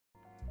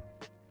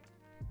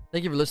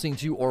Thank you for listening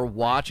to or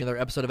watching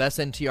another episode of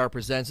SNTR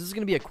Presents. This is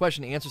going to be a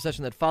question and answer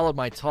session that followed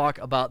my talk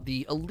about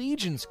the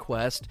Allegiance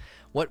Quest.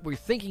 What we're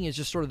thinking is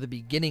just sort of the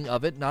beginning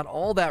of it, not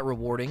all that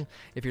rewarding.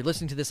 If you're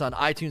listening to this on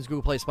iTunes,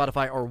 Google Play,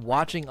 Spotify, or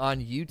watching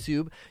on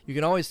YouTube, you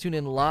can always tune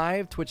in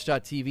live,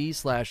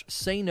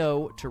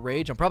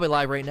 twitch.tv/saykno2rage. I'm probably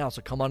live right now,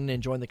 so come on in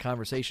and join the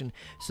conversation.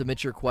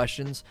 Submit your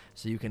questions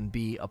so you can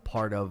be a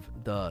part of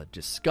the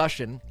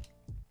discussion.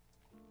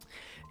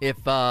 If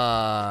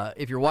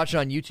you're watching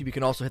on YouTube, you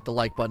can also hit the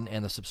like button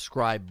and the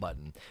subscribe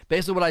button.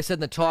 Basically, what I said in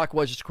the talk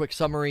was just a quick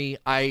summary.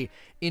 I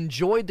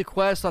enjoyed the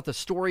quest, thought the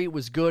story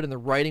was good and the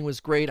writing was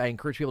great. I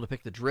encourage people to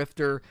pick the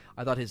Drifter.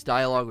 I thought his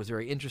dialogue was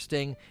very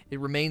interesting. It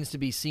remains to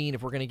be seen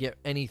if we're going to get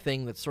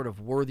anything that's sort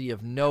of worthy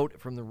of note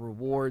from the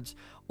rewards,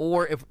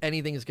 or if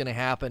anything is going to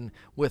happen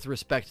with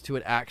respect to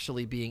it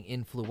actually being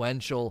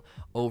influential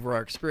over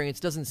our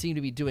experience. Doesn't seem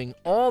to be doing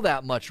all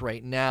that much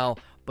right now,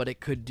 but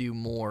it could do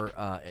more,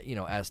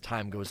 as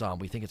time goes on.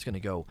 We think it's going to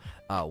go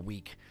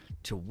week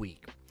to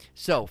week.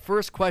 So,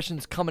 first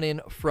question's coming in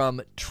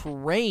from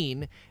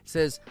Train. It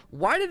says,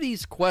 why do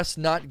these quests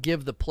not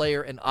give the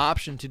player an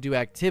option to do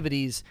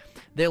activities?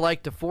 They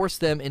like to force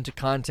them into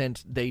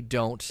content they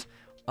don't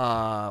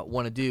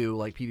want to do,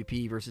 like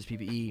PvP versus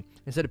PvE.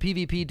 Instead of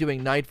PvP,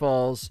 doing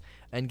Nightfalls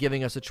and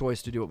giving us a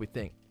choice to do what we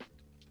think.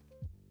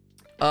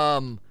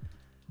 I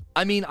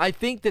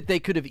think that they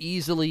could have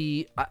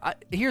easily...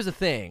 here's the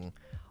thing.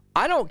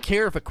 I don't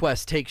care if a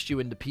quest takes you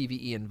into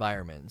PvE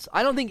environments.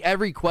 I don't think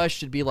every quest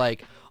should be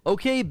like,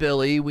 okay,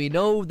 Billy, we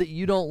know that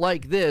you don't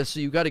like this, so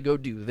you got to go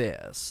do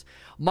this.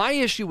 My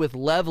issue with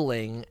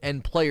leveling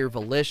and player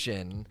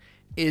volition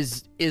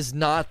is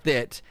not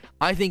that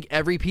I think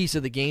every piece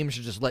of the game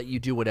should just let you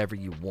do whatever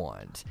you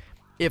want.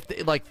 If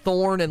like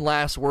Thorn and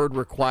Last Word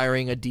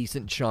requiring a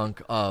decent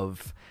chunk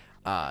of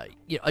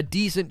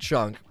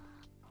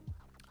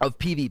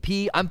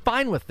PvP, I'm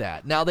fine with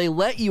that. Now, they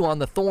let you on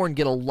the Thorn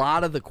get a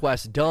lot of the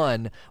quests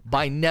done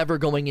by never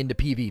going into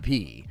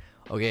PvP,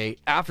 okay?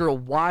 After a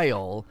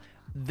while,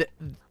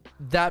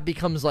 that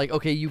becomes like,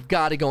 okay, you've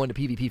got to go into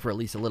PvP for at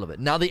least a little bit.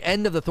 Now, the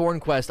end of the Thorn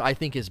quest, I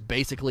think, is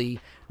basically,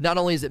 not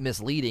only is it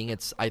misleading,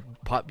 it's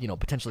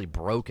potentially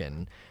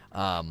broken.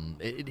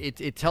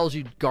 It tells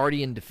you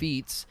Guardian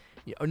defeats...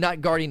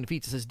 Not Guardian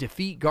defeats, it says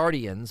defeat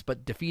Guardians,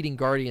 but defeating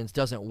Guardians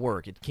doesn't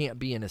work. It can't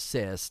be an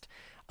assist.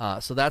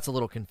 So that's a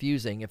little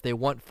confusing. If they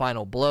want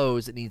final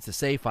blows, it needs to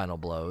say final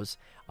blows.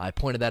 I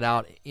pointed that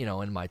out,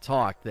 in my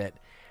talk, that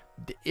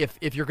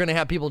if you're going to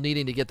have people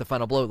needing to get the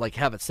final blow, like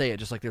have it say it,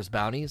 just like there's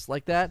bounties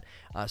like that,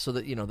 so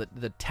that,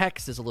 the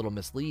text is a little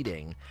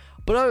misleading.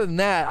 But other than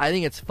that, I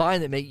think it's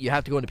fine that you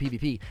have to go into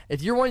PvP.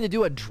 If you're wanting to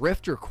do a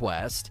Drifter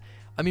quest,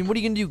 what are you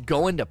going to do?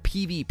 Go into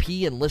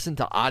PvP and listen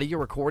to audio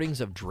recordings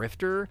of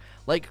Drifter?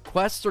 Like,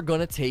 quests are going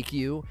to take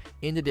you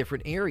into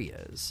different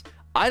areas.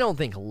 I don't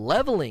think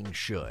leveling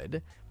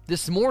should.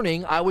 This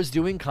morning, I was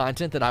doing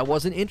content that I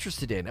wasn't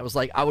interested in. I was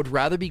like, I would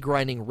rather be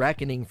grinding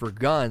Reckoning for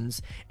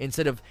guns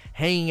instead of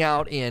hanging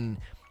out in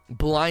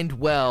Blind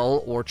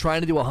Well or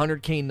trying to do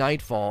 100k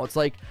Nightfall. It's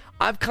like,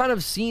 I've kind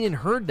of seen and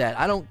heard that.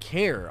 I don't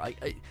care.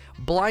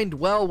 Blind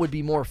Well would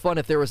be more fun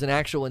if there was an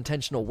actual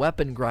intentional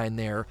weapon grind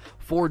there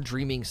for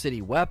Dreaming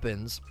City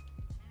weapons.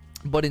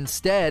 But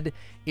instead,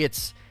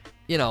 it's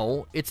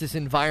this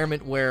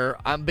environment where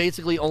I'm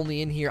basically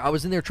only in here. I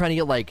was in there trying to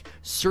get, like,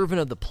 Servant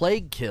of the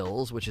Plague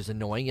kills, which is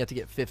annoying. You have to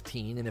get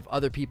 15, and if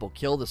other people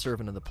kill the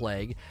Servant of the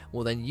Plague,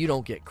 well, then you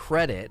don't get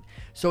credit.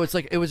 So it's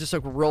like, it was just a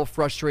real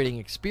frustrating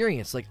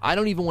experience. Like, I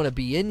don't even want to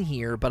be in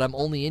here, but I'm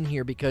only in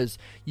here because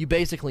you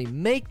basically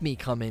make me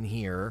come in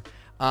here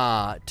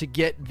to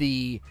get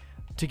the...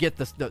 they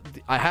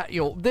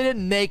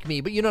didn't make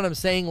me, but you know what I'm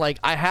saying? Like,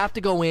 I have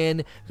to go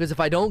in, because if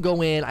I don't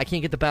go in, I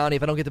can't get the bounty.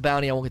 If I don't get the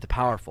bounty, I won't get the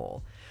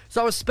powerful.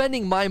 So I was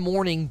spending my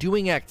morning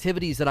doing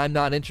activities that I'm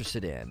not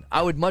interested in.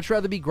 I would much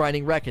rather be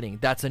grinding Reckoning.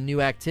 That's a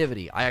new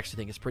activity. I actually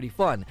think it's pretty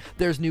fun.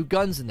 There's new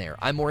guns in there.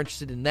 I'm more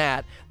interested in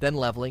that than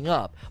leveling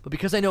up. But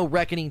because I know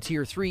Reckoning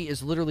Tier 3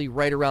 is literally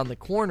right around the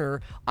corner,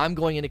 I'm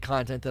going into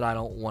content that I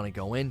don't want to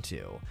go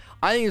into.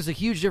 I think there's a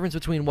huge difference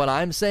between what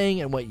I'm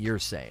saying and what you're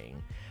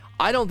saying.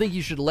 I don't think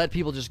you should let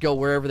people just go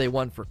wherever they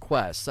want for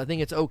quests. I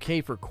think it's okay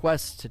for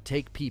quests to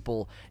take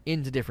people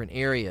into different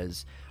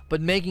areas,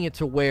 but making it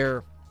to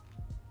where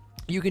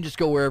you can just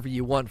go wherever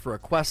you want for a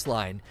quest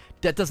line,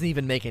 that doesn't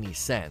even make any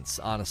sense,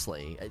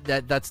 honestly.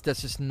 That's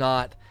just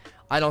not...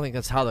 I don't think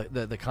that's how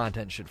the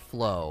content should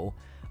flow.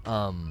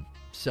 And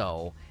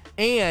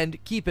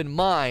keep in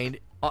mind,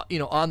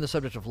 on the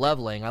subject of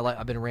leveling,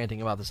 I've been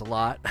ranting about this a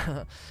lot.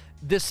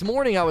 This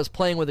morning I was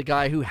playing with a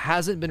guy who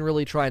hasn't been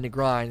really trying to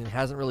grind and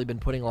hasn't really been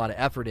putting a lot of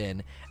effort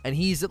in, and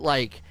he's at,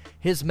 like,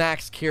 his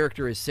max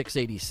character is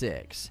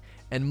 686,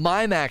 and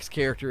my max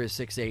character is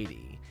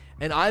 680,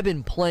 and I've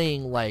been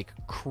playing like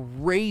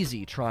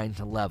crazy trying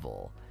to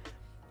level,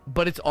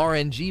 but it's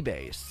RNG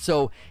based,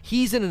 so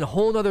he's in a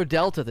whole nother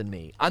delta than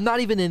me. I'm not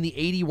even in the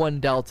 81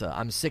 delta,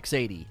 I'm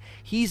 680.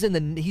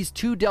 He's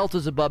 2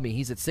 deltas above me.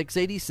 He's at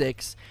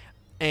 686,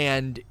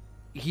 and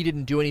he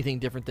didn't do anything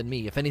different than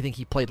me. If anything,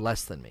 he played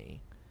less than me.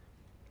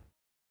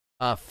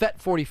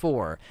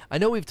 Fet44. I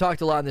know we've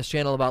talked a lot on this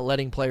channel about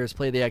letting players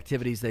play the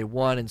activities they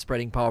want and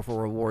spreading powerful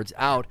rewards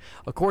out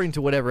according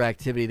to whatever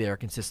activity they are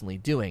consistently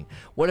doing.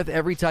 What if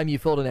every time you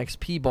filled an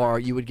XP bar,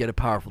 you would get a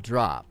powerful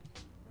drop?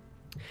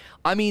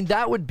 I mean,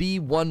 that would be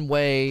one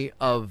way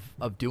of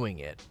doing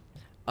it.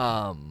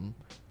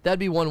 That'd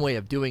be one way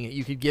of doing it.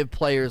 You could give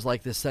players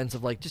like this sense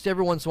of like, just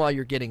every once in a while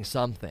you're getting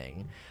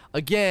something.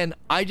 Again,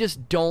 I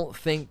just don't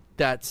think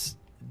that's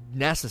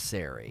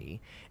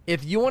necessary.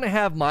 If you want to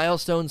have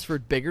milestones for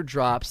bigger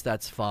drops,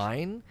 that's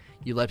fine.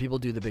 You let people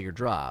do the bigger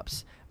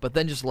drops, but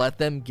then just let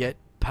them get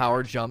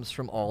power jumps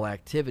from all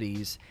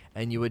activities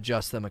and you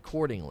adjust them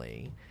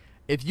accordingly.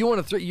 If you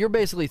want to, you're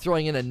basically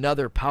throwing in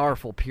another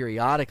powerful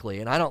periodically,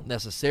 and I don't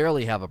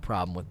necessarily have a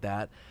problem with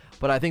that,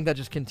 but I think that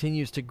just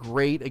continues to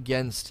grate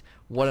against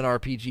what an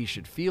RPG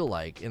should feel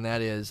like, and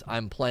that is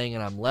I'm playing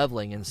and I'm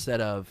leveling instead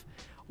of,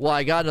 well,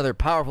 I got another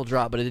powerful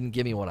drop, but it didn't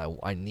give me what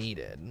I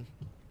needed.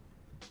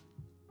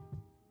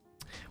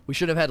 We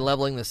should have had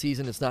leveling this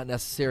season. It's not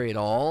necessary at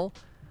all.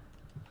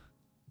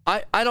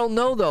 I don't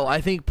know, though.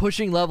 I think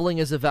pushing leveling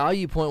as a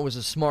value point was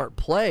a smart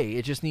play.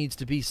 It just needs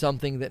to be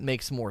something that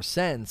makes more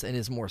sense and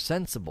is more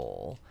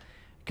sensible.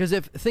 Because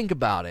think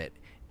about it.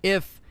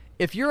 If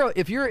you're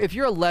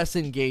a less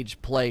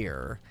engaged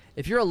player,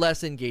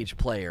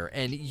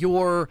 and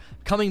you're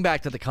coming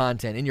back to the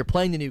content and you're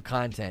playing the new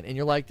content and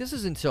you're like, this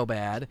isn't so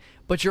bad,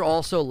 but you're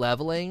also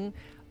leveling,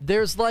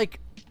 there's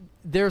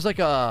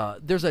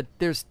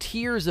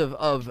tiers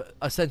of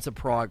a sense of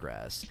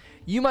progress.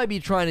 You might be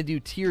trying to do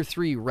tier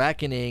 3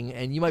 reckoning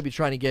and you might be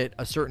trying to get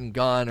a certain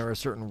gun or a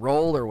certain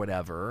role or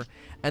whatever,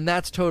 and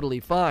that's totally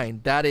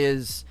fine. That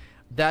is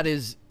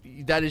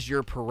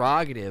your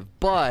prerogative.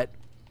 But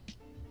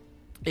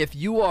if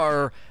you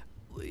are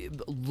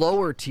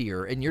lower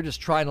tier and you're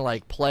just trying to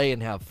like play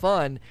and have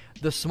fun,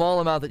 the small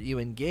amount that you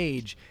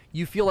engage,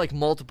 you feel like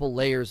multiple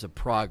layers of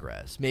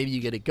progress. Maybe you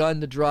get a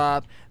gun to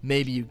drop,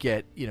 maybe you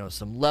get,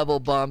 some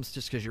level bumps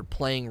just because you're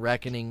playing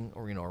reckoning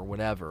or or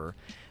whatever.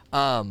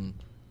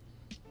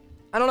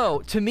 I don't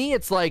know. To me,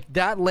 it's like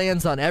that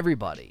lands on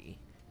everybody.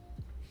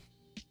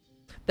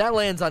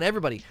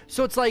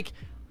 So it's like,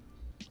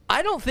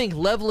 I don't think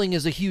leveling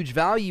is a huge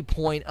value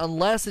point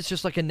unless it's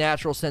just like a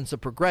natural sense of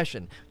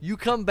progression. You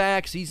come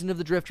back, Season of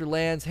the Drifter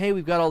lands, hey,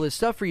 we've got all this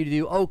stuff for you to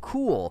do. Oh,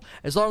 cool.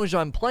 As long as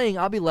I'm playing,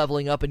 I'll be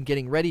leveling up and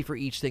getting ready for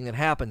each thing that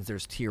happens.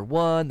 There's tier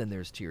 1, then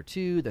there's tier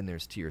 2, then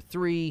there's tier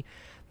 3.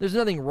 There's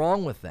nothing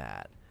wrong with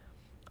that.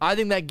 I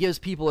think that gives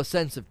people a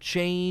sense of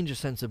change, a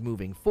sense of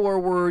moving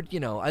forward.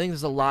 I think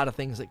there's a lot of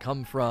things that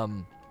come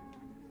from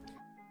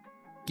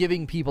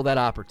giving people that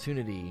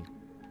opportunity.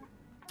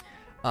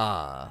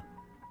 This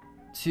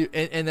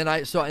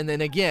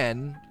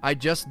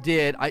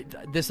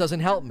doesn't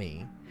help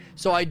me.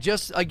 So I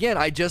just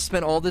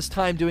spent all this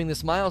time doing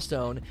this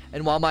milestone,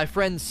 and while my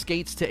friend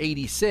skates to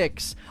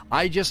 86,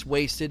 I just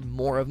wasted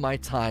more of my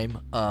time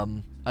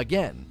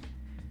again.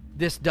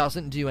 This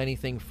doesn't do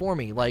anything for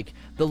me. Like,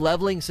 the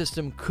leveling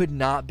system could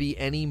not be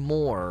any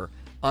more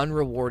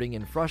unrewarding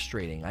and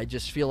frustrating. I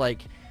just feel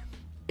like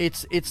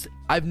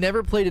I've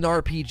never played an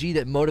RPG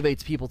that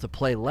motivates people to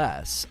play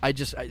less.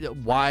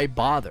 Why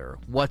bother?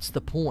 What's the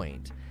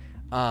point?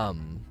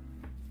 Leveling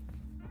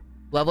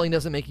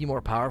doesn't make you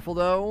more powerful,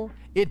 though.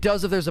 It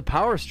does if there's a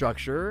power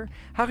structure.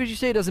 How could you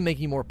say it doesn't make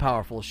you more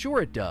powerful?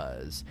 Sure it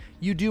does.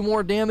 You do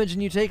more damage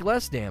and you take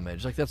less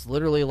damage. Like, that's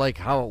literally like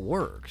how it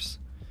works.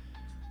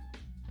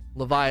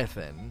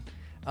 Leviathan.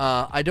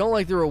 I don't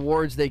like the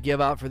rewards they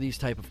give out for these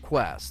type of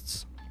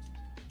quests.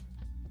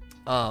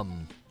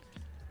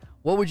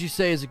 What would you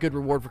say is a good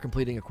reward for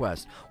completing a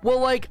quest? Well,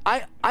 like,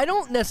 I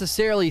don't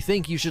necessarily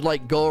think you should,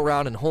 like, go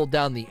around and hold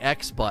down the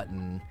X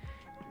button.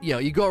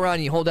 You go around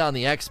and you hold down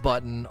the X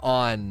button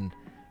on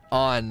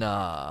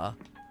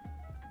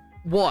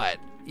what?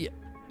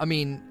 I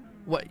mean,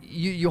 what,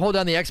 you hold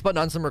down the X button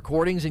on some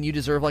recordings and you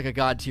deserve, like, a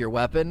god tier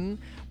weapon.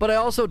 But I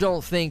also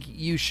don't think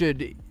you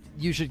should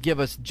give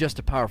us just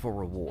a powerful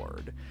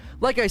reward.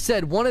 Like I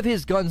said, one of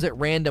his guns at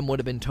random would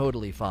have been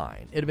totally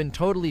fine. It'd have been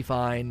totally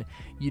fine.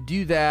 You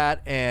do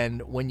that,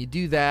 and when you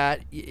do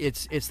that,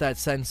 it's that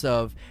sense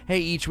of, hey,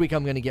 each week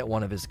I'm going to get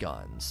one of his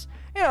guns.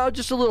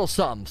 Just a little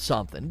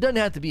something. It doesn't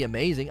have to be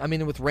amazing. I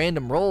mean, with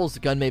random rolls, the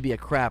gun may be a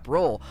crap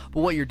roll, but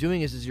what you're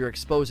doing is you're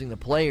exposing the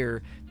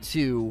player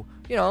to,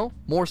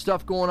 more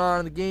stuff going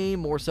on in the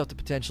game, more stuff to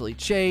potentially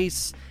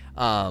chase.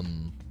 I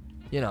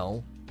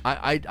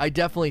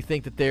definitely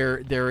think that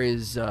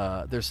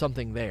there's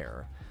something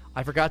there.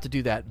 I forgot to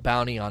do that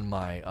bounty on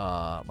my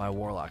my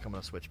warlock. I'm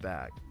gonna switch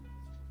back.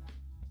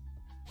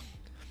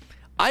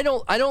 I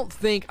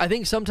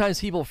think sometimes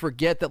people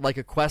forget that, like,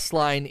 a quest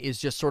line is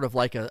just sort of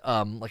like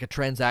a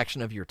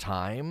transaction of your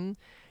time.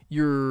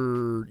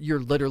 You're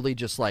literally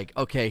just like,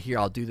 okay, here,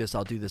 I'll do this,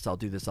 I'll do this, I'll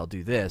do this, I'll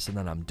do this, and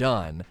then I'm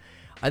done.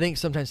 I think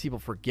sometimes people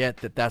forget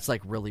that that's,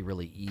 like, really,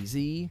 really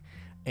easy,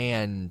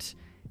 and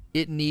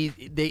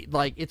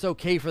it's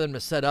okay for them to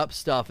set up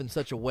stuff in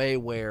such a way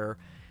where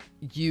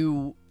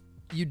you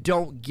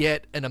don't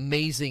get an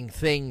amazing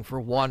thing for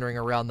wandering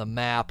around the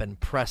map and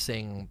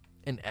pressing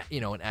an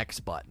X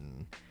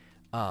button.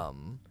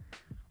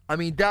 I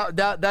mean,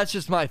 that's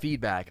just my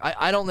feedback.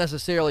 I don't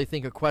necessarily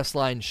think a quest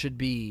line should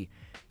be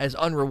as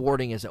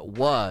unrewarding as it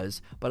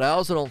was, but I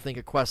also don't think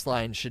a quest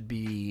line should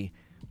be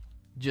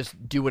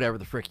just do whatever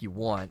the frick you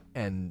want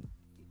and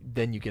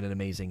then you get an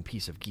amazing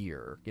piece of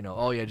gear. You know,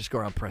 oh yeah, just go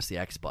around and press the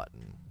X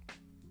button.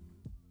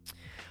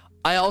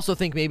 I also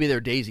think maybe they're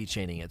daisy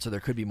chaining it, so there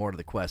could be more to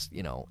the quest,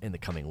 you know, in the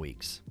coming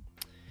weeks.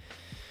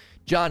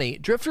 Johnny,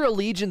 Drifter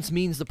Allegiance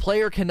means the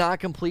player cannot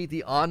complete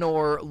the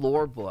Honor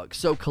lore book,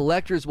 so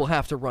collectors will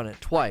have to run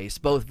it twice,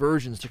 both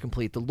versions, to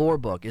complete the lore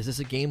book. Is this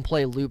a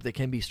gameplay loop that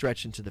can be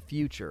stretched into the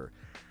future?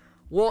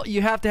 Well,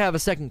 you have to have a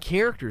second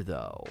character,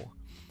 though.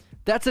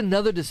 That's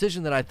another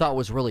decision that I thought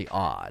was really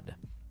odd.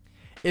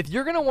 If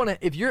you're going to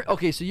want to,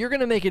 okay, so you're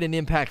going to make it an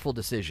impactful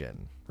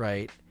decision,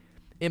 right?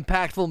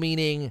 Impactful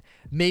meaning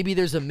maybe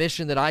there's a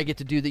mission that I get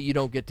to do that you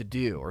don't get to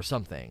do or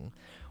something.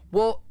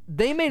 Well,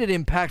 they made it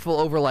impactful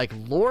over, like,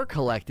 lore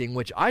collecting,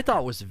 which I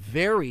thought was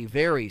very,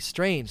 very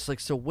strange. It's like,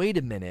 so wait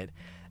a minute.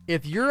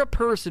 If you're a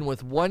person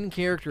with one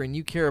character and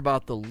you care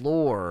about the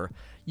lore,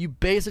 you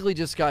basically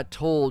just got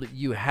told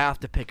you have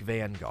to pick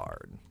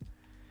Vanguard.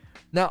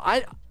 Now,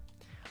 I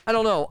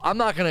don't know. I'm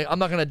not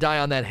gonna die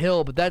on that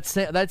hill, but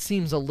that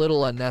seems a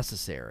little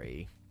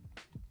unnecessary.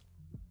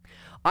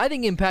 I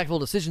think impactful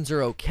decisions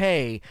are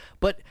okay,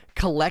 but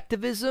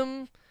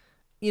collectivism,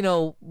 you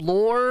know,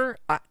 lore,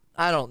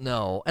 I don't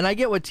know. And I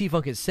get what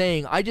T-Funk is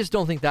saying. I just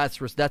don't think that's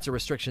a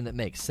restriction that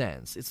makes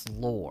sense. It's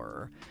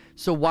lore.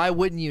 So why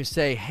wouldn't you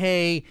say,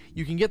 hey,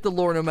 you can get the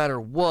lore no matter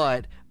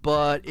what,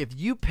 but if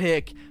you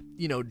pick,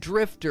 you know,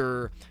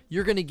 Drifter,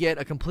 you're going to get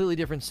a completely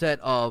different set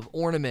of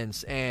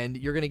ornaments and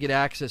you're going to get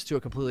access to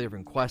a completely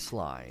different quest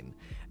line.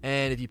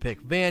 And if you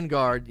pick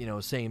Vanguard, you know,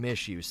 same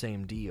issue,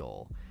 same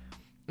deal.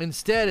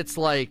 Instead, it's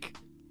like,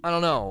 I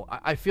don't know.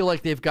 I feel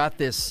like they've got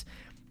this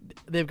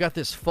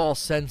false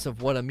sense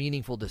of what a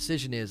meaningful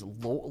decision is,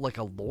 like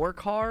a lore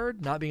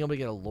card, not being able to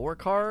get a lore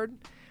card.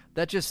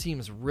 That just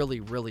seems really,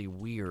 really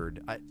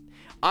weird.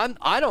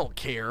 I don't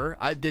care.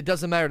 It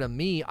doesn't matter to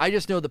me. I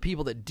just know the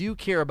people that do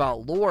care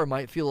about lore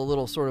might feel a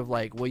little sort of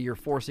like, well, you're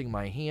forcing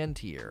my hand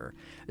here.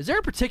 Is there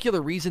a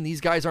particular reason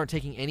these guys aren't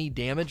taking any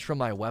damage from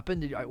my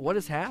weapon? What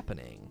is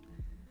happening?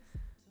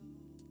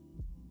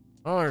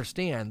 I don't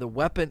understand. The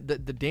weapon, the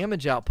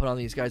damage output on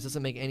these guys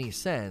doesn't make any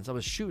sense. I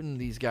was shooting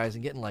these guys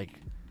and getting like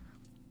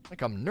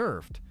I'm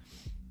nerfed.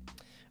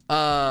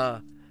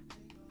 How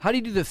do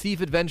you do the thief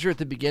adventure at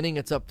the beginning?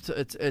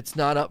 It's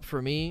not up for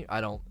me.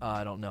 I don't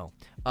know.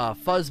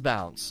 Fuzz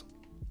Bounce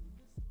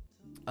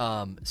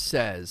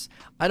says,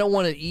 I don't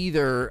want it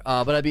either,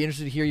 but I'd be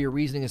interested to hear your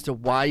reasoning as to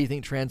why you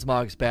think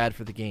transmog is bad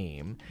for the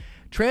game.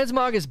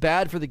 Transmog is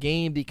bad for the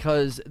game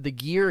because the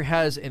gear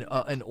has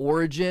an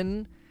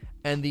origin,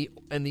 and the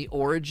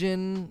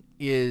origin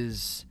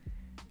is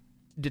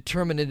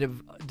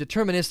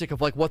deterministic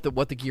of like what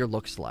the gear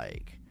looks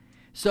like.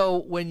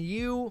 So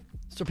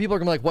people are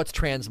gonna be like, what's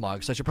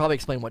transmog? So I should probably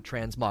explain what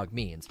transmog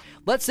means.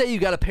 Let's say you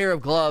got a pair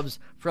of gloves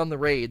from the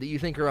raid that you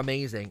think are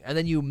amazing, and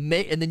then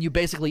you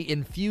basically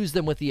infuse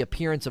them with the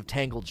appearance of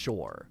Tangled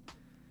Shore,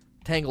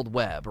 Tangled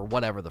Web, or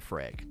whatever the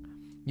frick.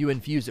 You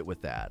infuse it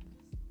with that.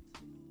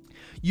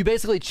 You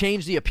basically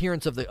change the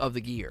appearance of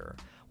the gear.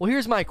 Well,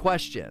 here's my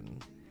question.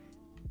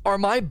 Are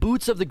my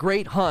Boots of the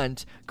Great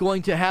Hunt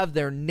going to have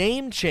their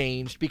name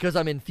changed because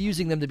I'm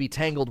infusing them to be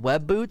Tangled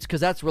Web boots? Because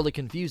that's really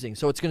confusing.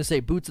 So it's going to say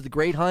Boots of the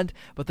Great Hunt,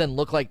 but then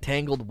look like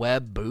Tangled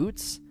Web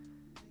boots?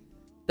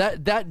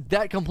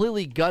 That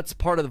completely guts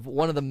part of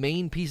one of the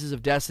main pieces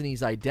of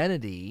Destiny's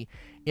identity,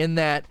 in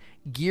that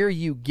gear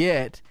you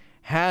get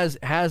has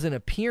an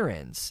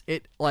appearance.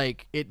 It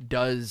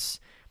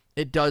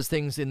does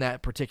things in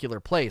that particular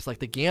place, like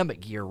the Gambit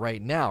gear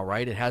right now,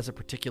 right? It has a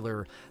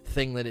particular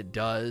thing that it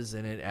does,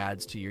 and it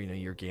adds to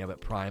your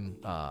Gambit Prime,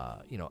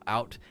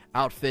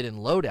 outfit and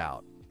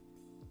loadout.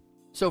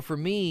 So for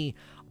me,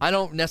 I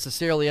don't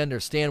necessarily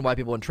understand why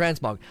people want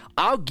transmog.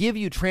 I'll give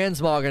you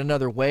transmog in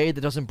another way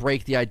that doesn't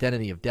break the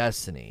identity of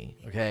Destiny,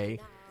 okay?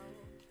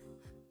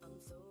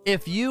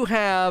 If you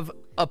have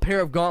a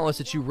pair of gauntlets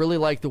that you really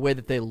like the way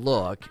that they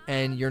look,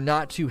 and you're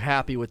not too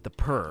happy with the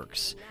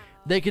perks,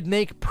 they could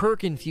make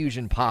perk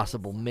infusion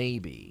possible,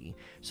 maybe.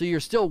 So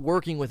you're still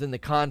working within the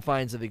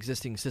confines of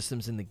existing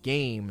systems in the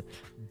game,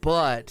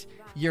 but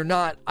you're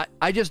not...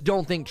 I just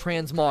don't think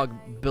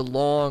transmog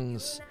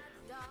belongs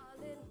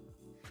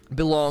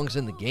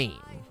in the game.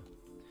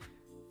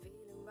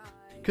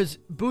 Because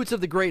Boots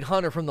of the Great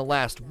Hunter from The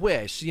Last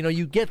Wish,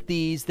 you get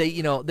these,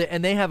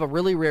 and they have a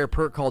really rare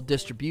perk called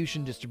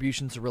Distribution.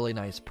 Distribution's a really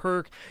nice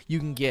perk. You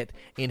can get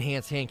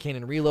Enhanced Hand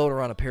Cannon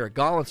Reloader on a pair of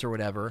gauntlets or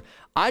whatever.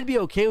 I'd be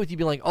okay with you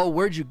being like, oh,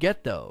 where'd you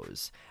get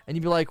those? And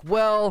you'd be like,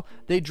 well,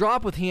 they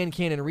drop with Hand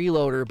Cannon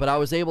Reloader, but I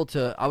was able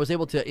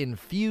to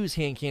infuse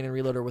Hand Cannon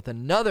Reloader with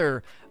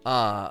another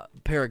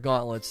pair of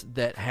gauntlets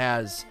that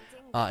has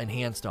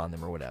enhanced on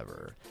them or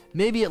whatever.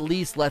 Maybe at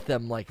least let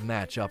them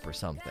match up or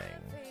something.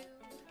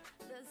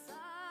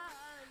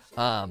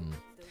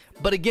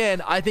 But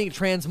again, I think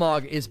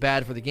transmog is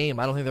bad for the game.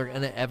 I don't think they're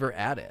going to ever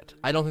add it.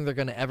 I don't think they're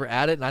going to ever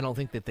add it, and I don't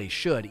think that they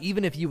should.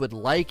 Even if you would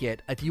like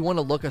it, if you want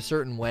to look a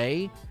certain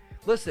way,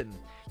 listen,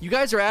 you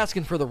guys are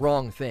asking for the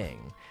wrong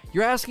thing.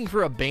 You're asking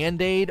for a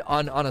Band-Aid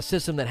on a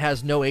system that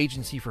has no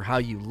agency for how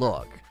you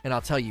look, and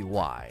I'll tell you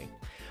why.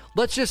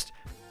 Let's just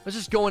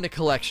go into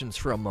collections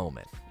for a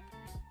moment.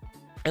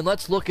 And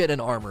let's look at an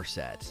armor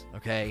set,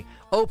 okay?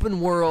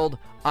 Open world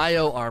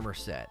IO armor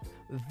set.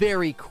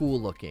 Very cool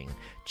looking.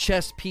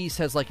 Chest piece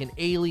has like an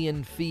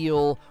alien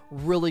feel.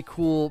 Really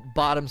cool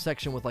bottom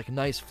section with like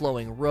nice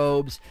flowing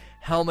robes.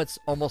 Helmet's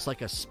almost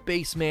like a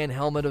spaceman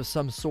helmet of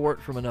some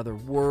sort from another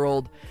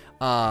world.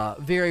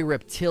 Very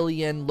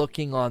reptilian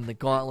looking on the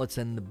gauntlets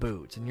and the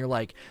boots. And you're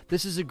like,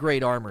 this is a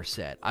great armor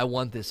set. I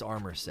want this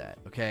armor set,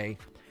 okay?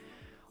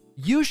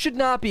 You should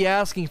not be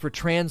asking for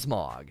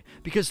transmog,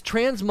 because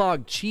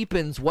transmog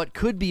cheapens what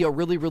could be a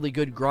really, really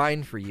good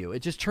grind for you.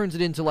 It just turns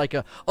it into like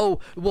oh,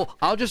 well,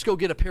 I'll just go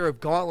get a pair of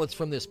gauntlets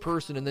from this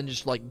person and then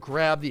just like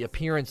grab the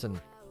appearance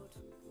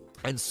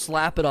and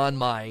slap it on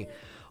my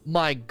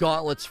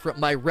gauntlets, from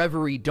my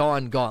Reverie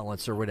Dawn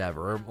gauntlets or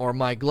whatever, or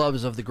my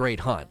gloves of the Great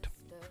Hunt.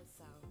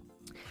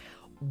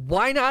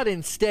 Why not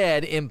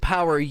instead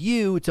empower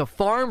you to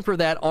farm for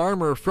that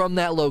armor from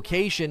that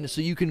location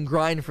so you can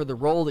grind for the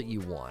role that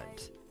you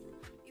want?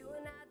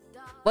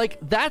 Like,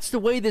 that's the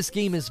way this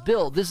game is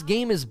built. This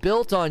game is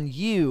built on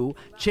you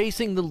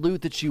chasing the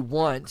loot that you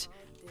want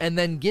and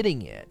then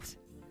getting it.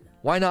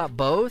 Why not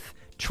both?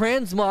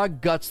 Transmog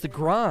guts the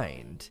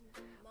grind.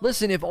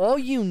 Listen, if all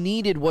you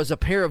needed was a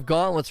pair of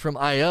gauntlets from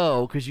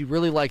IO because you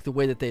really like the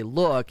way that they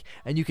look,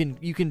 and you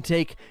can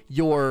take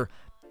your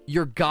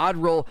god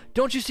roll,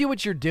 don't you see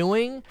what you're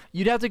doing?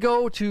 You'd have to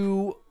go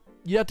to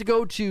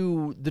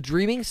the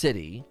Dreaming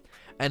City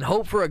and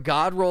hope for a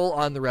god roll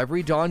on the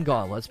Reverie Dawn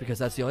gauntlets, because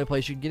that's the only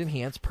place you can get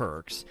enhanced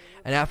perks.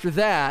 And after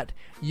that,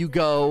 you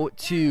go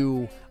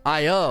to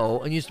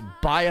IO and you just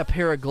buy a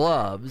pair of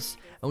gloves.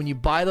 And when you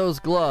buy those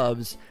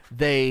gloves,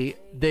 they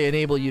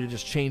enable you to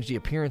just change the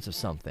appearance of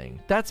something.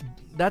 That's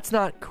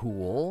not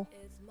cool.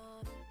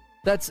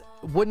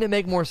 Wouldn't it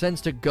make more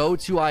sense to go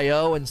to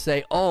IO and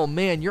say, oh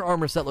man, your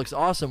armor set looks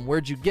awesome.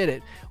 Where'd you get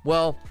it?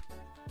 Well,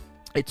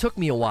 it took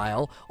me a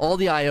while. All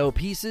the IO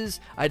pieces,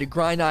 I had to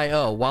grind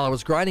IO. While I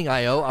was grinding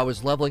IO, I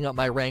was leveling up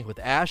my rank with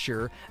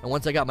Asher, and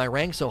once I got my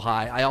rank so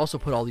high, I also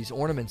put all these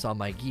ornaments on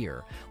my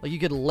gear. Like, you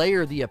could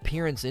layer the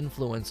appearance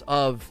influence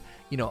of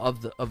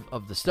the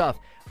stuff,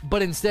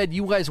 but instead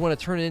you guys want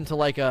to turn it into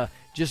like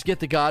just get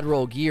the god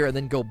roll gear and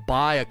then go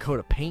buy a coat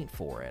of paint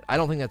for it. I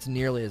don't think that's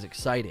nearly as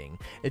exciting.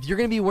 If you're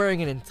going to be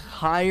wearing an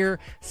entire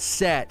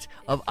set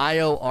of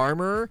IO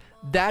armor,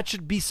 that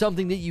should be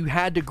something that you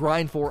had to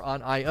grind for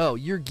on IO.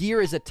 Your gear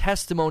is a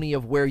testimony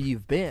of where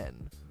you've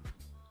been.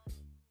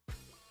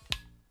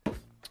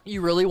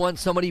 You really want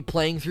somebody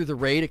playing through the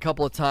raid a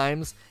couple of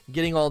times,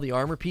 getting all the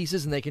armor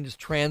pieces, and they can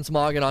just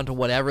transmog it onto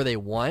whatever they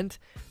want?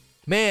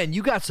 Man,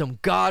 you got some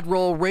god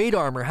roll raid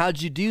armor.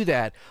 How'd you do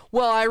that?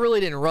 Well, I really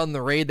didn't run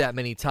the raid that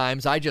many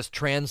times. I just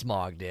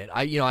transmogged it.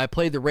 I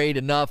played the raid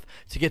enough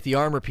to get the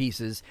armor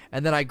pieces,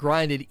 and then I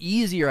grinded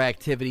easier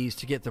activities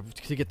to get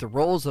the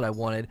rolls that I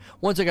wanted.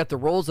 Once I got the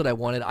rolls that I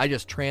wanted, I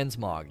just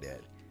transmogged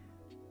it.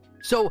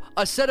 So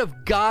a set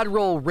of god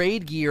roll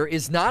raid gear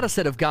is not a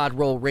set of god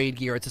roll raid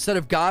gear. It's a set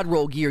of god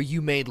roll gear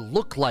you made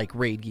look like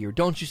raid gear.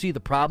 Don't you see the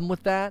problem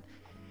with that?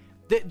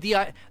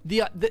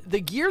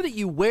 The gear that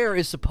you wear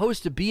is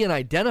supposed to be an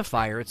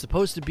identifier. It's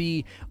supposed to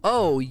be,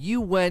 oh,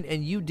 you went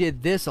and you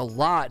did this a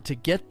lot to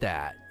get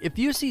that. If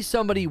you see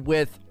somebody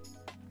with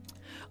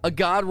a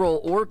god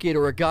roll orchid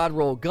or a god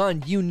roll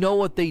gun, you know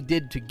what they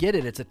did to get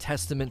it. It's a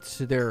testament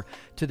to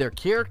their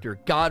character.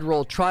 God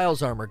roll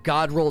trials armor,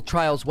 god roll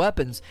trials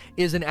weapons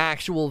is an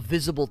actual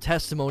visible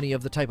testimony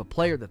of the type of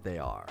player that they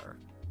are.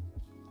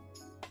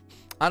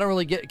 I don't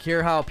really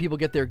care how people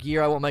get their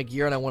gear. I want my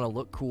gear and I want to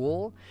look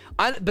cool.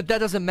 But that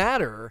doesn't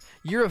matter.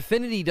 Your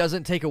affinity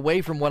doesn't take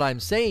away from what I'm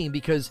saying,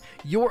 because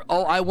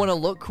I want to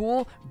look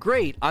cool.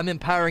 Great. I'm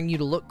empowering you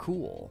to look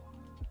cool.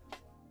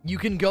 You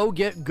can go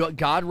get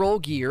god roll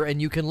gear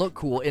and you can look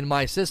cool in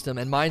my system,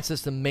 and my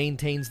system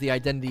maintains the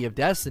identity of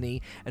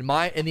Destiny, and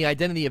the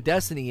identity of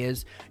Destiny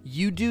is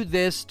you do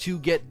this to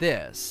get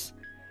this.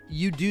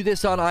 You do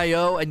this on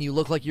IO and you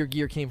look like your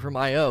gear came from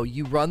IO.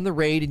 You run the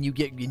raid and you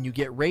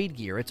get raid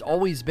gear. It's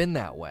always been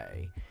that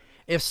way.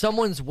 If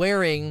someone's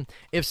wearing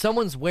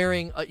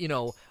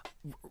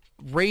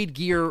raid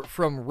gear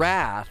from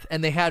Wrath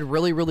and they had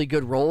really, really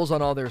good rolls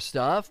on all their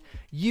stuff,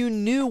 you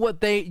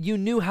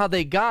knew how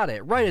they got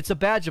it. Right, it's a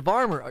badge of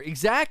armor.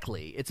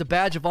 Exactly. It's a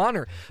badge of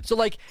honor. So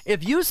like,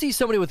 if you see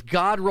somebody with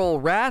god roll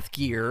Wrath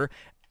gear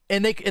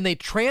and they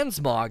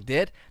transmogged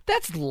it,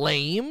 that's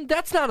lame.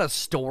 That's not a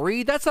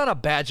story. That's not a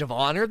badge of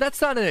honor.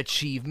 That's not an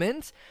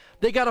achievement.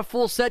 They got a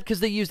full set because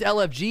they used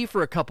LFG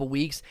for a couple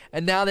weeks,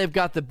 and now they've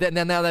got the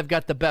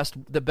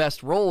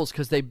best rolls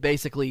because they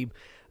basically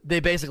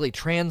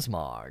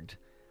transmogged.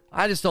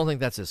 I just don't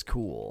think that's as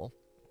cool.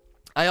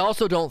 I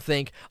also don't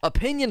think,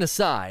 opinion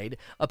aside,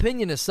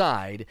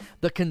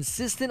 the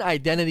consistent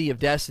identity of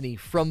Destiny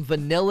from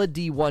vanilla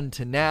D1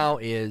 to now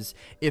is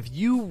if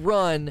you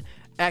run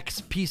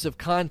X piece of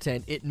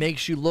content, it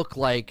makes you look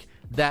like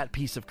that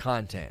piece of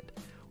content.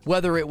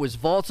 Whether it was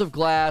Vaults of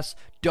Glass,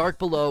 Dark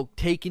Below,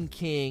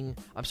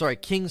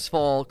 King's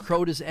Fall,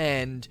 Crota's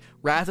End,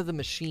 Wrath of the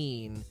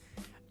Machine,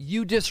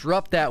 you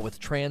disrupt that with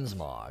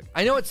transmog.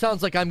 I know it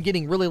sounds like I'm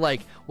getting really like,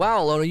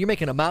 wow, Lono, you're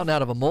making a mountain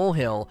out of a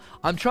molehill.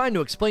 I'm trying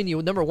to explain to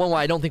you, number one,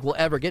 why I don't think we'll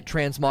ever get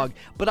transmog,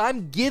 but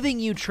I'm giving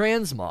you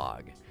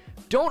transmog.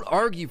 Don't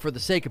argue for the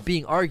sake of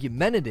being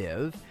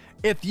argumentative.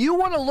 If you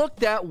want to look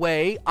that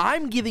way,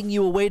 I'm giving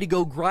you a way to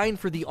go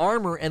grind for the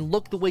armor and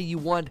look the way you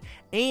want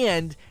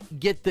and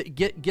get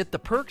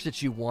the perks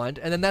that you want,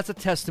 and then that's a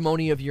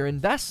testimony of your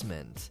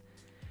investment.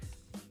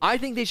 I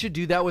think they should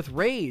do that with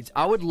raids.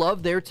 I would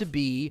love there to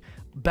be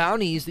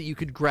bounties that you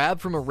could grab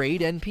from a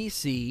raid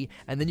NPC,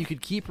 and then you could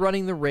keep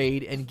running the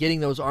raid and getting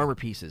those armor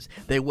pieces.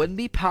 They wouldn't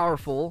be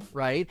powerful,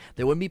 right?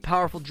 They wouldn't be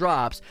powerful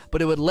drops,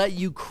 but it would let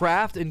you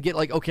craft and get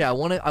like, okay, I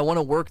want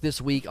to work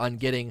this week on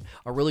getting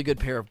a really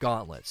good pair of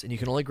gauntlets, and you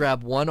can only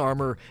grab one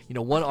armor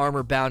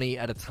bounty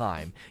at a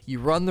time. You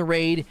run the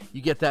raid,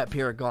 you get that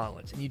pair of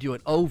gauntlets, and you do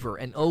it over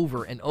and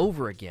over and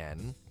over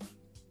again.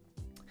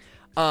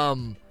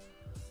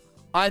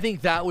 I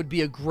think that would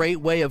be a great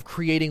way of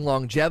creating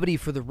longevity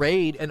for the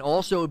raid, and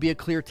also it would be a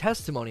clear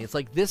testimony. It's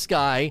like this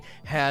guy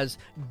has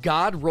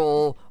God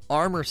roll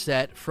armor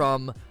set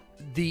from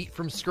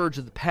Scourge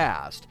of the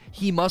Past.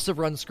 He must have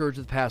run Scourge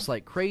of the Past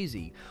like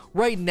crazy.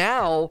 Right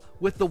now,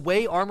 with the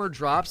way armor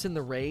drops in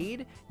the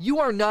raid, you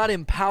are not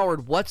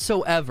empowered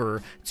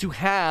whatsoever to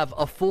have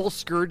a full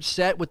Scourge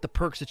set with the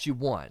perks that you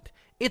want.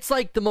 It's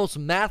like the most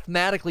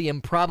mathematically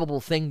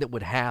improbable thing that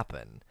would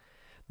happen.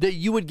 That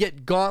you would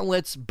get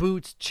gauntlets,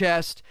 boots,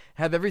 chest,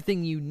 have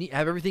everything you need,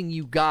 have everything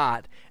you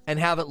got, and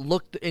have it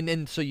look,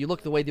 and so you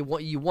look the way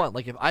that you want.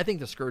 Like, if I think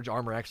the Scourge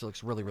armor actually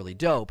looks really, really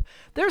dope,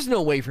 there's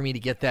no way for me to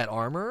get that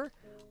armor.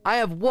 I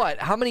have what?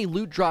 How many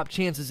loot drop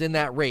chances in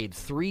that raid?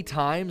 3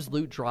 times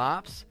loot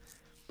drops?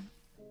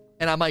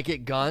 And I might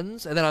get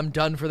guns, and then I'm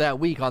done for that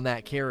week on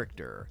that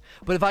character.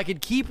 But if I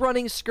could keep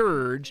running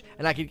Scourge,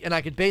 and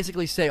I could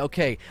basically say,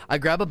 okay, I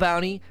grab a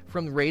bounty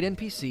from the raid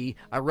NPC,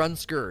 I run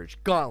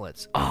Scourge,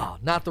 gauntlets, oh,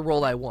 not the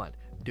role I want.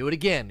 Do it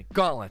again,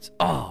 gauntlets,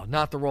 oh,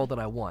 not the role that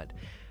I want.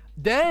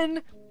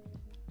 Then,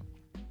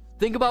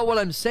 think about what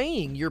I'm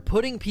saying. You're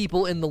putting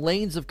people in the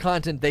lanes of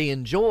content they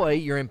enjoy,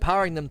 you're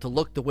empowering them to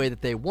look the way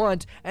that they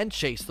want, and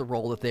chase the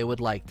role that they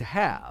would like to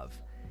have.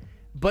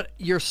 But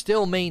you're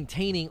still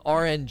maintaining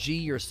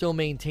RNG, you're still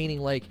maintaining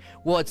like,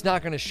 well, it's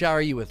not going to shower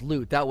you with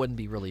loot. That wouldn't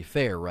be really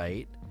fair,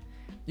 right?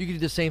 You could do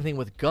the same thing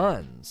with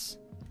guns.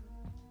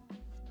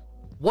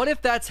 What if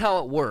that's how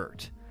it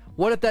worked?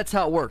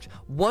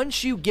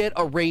 Once you get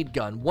a raid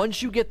gun,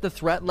 once you get the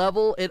threat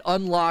level, it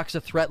unlocks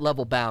a threat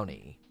level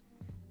bounty.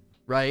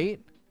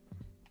 Right?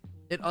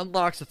 It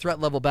unlocks a threat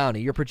level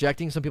bounty. You're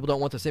projecting some people don't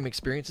want the same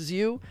experience as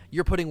you.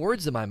 You're putting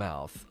words in my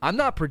mouth. I'm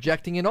not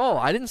projecting at all.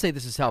 I didn't say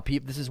this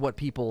is what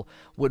people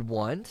would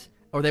want,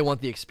 or they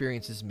want the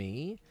experience as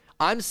me.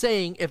 I'm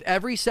saying if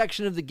every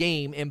section of the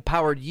game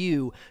empowered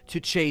you to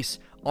chase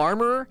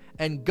armor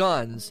and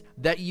guns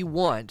that you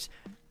want,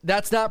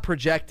 that's not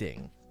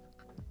projecting.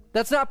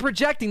 That's not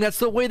projecting. That's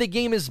the way the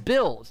game is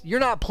built. You're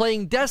not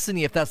playing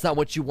Destiny if that's not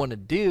what you want to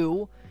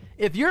do.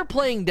 If you're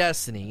playing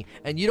Destiny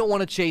and you don't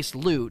want to chase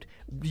loot,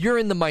 you're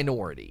in the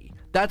minority.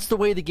 That's the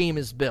way the game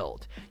is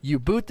built. You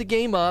boot the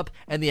game up,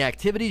 and the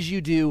activities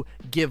you do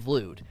give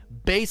loot.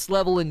 Base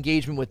level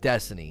engagement with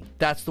Destiny.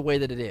 That's the way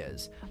that it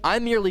is.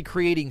 I'm merely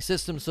creating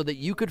systems so that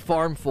you could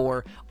farm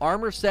for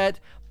armor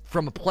set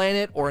from a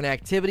planet or an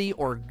activity,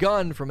 or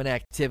gun from an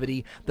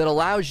activity that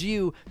allows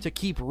you to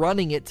keep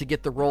running it to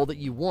get the role that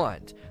you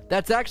want.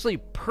 That's actually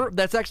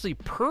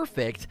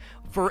perfect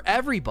for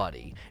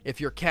everybody.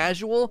 If you're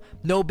casual,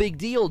 no big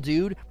deal,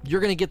 dude.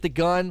 You're gonna get the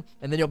gun,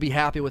 and then you'll be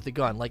happy with the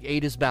gun, like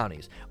Ada's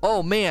bounties.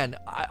 Oh man,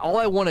 all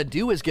I want to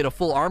do is get a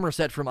full armor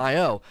set from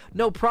IO.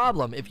 No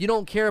problem. If you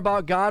don't care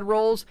about god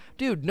rolls,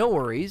 dude, no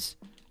worries.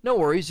 No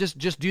worries,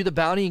 just do the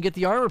bounty and get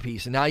the armor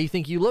piece, and now you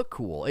think you look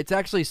cool. It's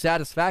actually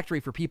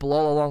satisfactory for people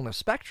all along the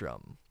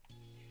spectrum.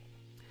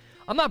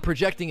 I'm not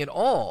projecting at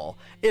all.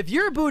 If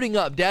you're booting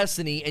up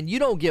Destiny and you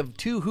don't give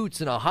 2 hoots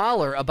and a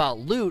holler about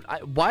loot,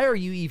 why are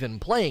you even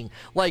playing?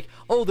 Like,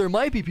 oh, there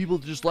might be people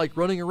that just like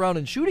running around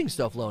and shooting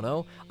stuff,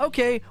 Lono.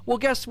 Okay, well,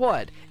 guess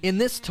what? In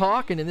this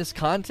talk and in this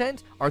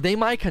content, are they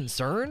my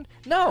concern?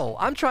 No,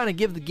 I'm trying to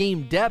give the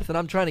game depth, and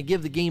I'm trying to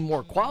give the game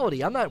more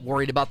quality. I'm not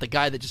worried about the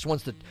guy that just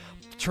wants to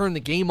turn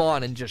the game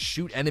on and just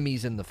shoot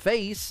enemies in the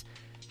face.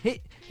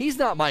 He's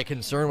not my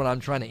concern when I'm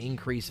trying to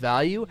increase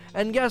value.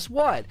 And guess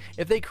what?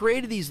 If they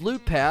created these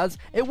loot paths,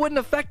 it wouldn't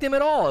affect him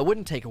at all. It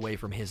wouldn't take away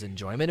from his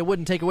enjoyment. It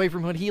wouldn't take away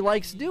from what he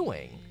likes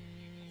doing.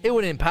 It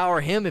would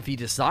empower him if he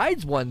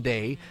decides one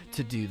day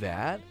to do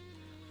that.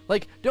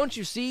 Like, don't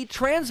you see?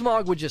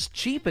 Transmog would just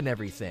cheapen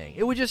everything.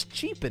 It would just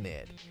cheapen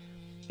it.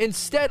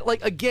 Instead,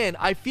 like, again,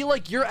 I feel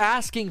like you're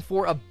asking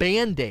for a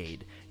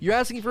Band-Aid. You're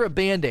asking for a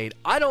Band-Aid.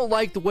 I don't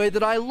like the way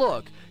that I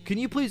look. Can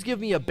you please give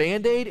me a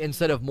Band-Aid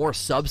instead of more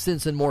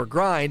substance and more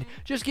grind?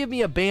 Just give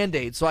me a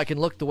Band-Aid so I can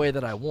look the way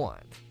that I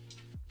want.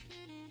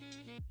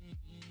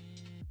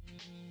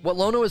 What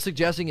Lono is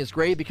suggesting is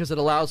great because it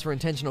allows for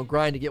intentional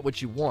grind to get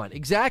what you want.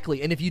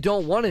 Exactly, and if you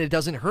don't want it, it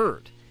doesn't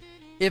hurt.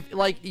 If,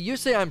 like, you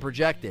say I'm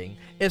projecting,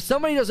 if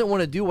somebody doesn't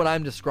want to do what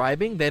I'm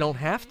describing, they don't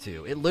have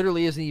to. It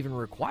literally isn't even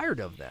required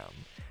of them.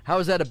 How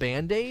is that a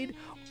Band-Aid?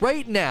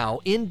 Right now,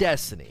 in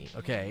Destiny,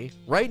 okay,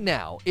 right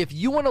now, if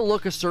you want to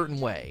look a certain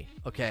way,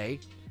 okay,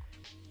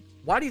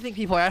 why do you think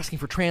people are asking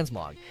for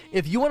transmog?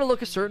 If you want to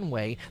look a certain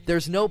way,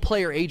 there's no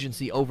player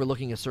agency over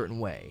looking a certain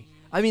way.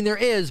 I mean, there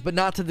is, but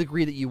not to the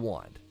degree that you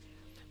want.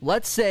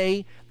 Let's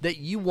say that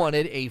you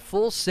wanted a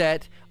full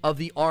set of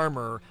the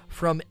armor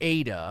from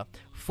Ada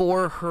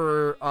for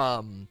her,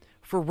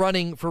 for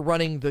running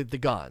the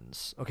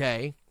guns,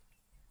 okay?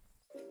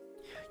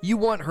 You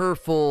want her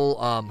full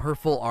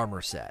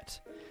armor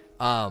set.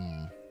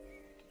 I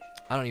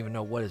don't even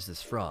know, what is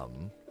this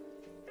from?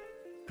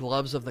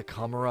 Gloves of the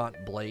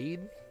Cormorant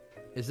Blade?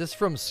 Is this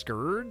from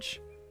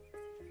Scourge?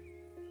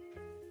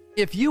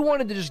 If you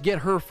wanted to just get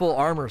her full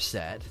armor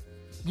set,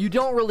 you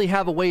don't really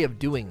have a way of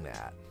doing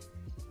that.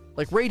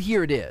 Like right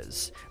here it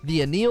is.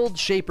 The Annealed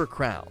Shaper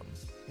Crown.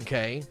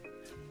 Okay?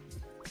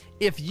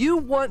 If you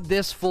want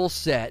this full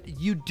set,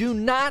 you do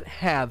not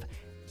have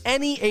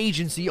any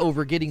agency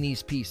over getting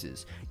these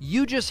pieces.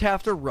 You just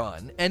have to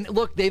run. And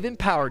look, they've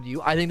empowered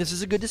you. I think this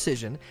is a good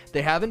decision.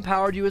 They have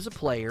empowered you as a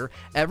player.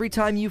 Every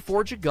time you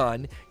forge a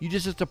gun, you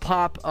just have to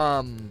pop,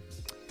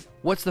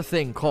 what's the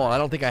thing called? I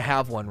don't think I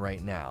have one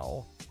right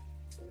now.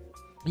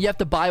 You have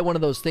to buy one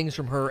of those things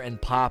from her and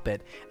pop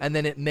it, and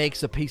then it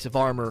makes a piece of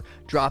armor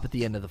drop at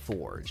the end of the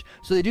forge.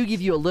 So they do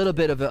give you a little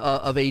bit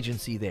of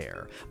agency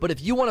there. But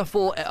if you want a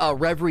full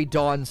Reverie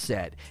Dawn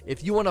set,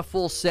 if you want a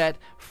full set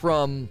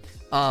from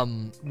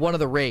one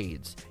of the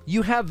raids,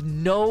 you have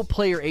no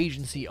player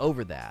agency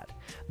over that.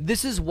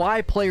 This is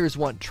why players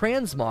want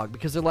transmog,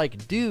 because they're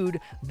like, dude,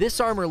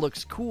 this armor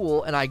looks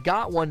cool and I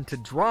got one to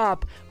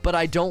drop, but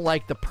I don't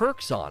like the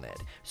perks on it.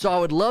 So I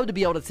would love to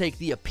be able to take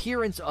the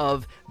appearance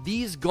of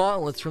these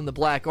gauntlets from the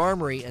Black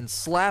Armory and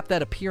slap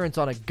that appearance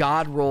on a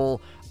god roll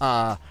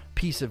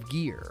piece of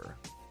gear.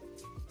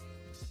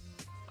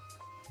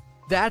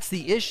 That's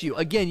the issue.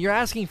 Again, you're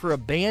asking for a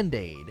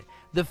Band-Aid.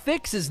 The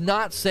fix is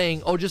not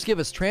saying, oh, just give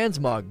us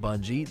transmog,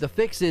 Bungie. The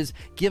fix is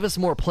give us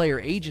more player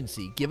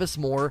agency. Give us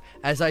more,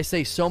 as I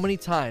say so many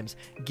times,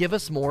 give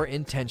us more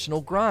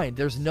intentional grind.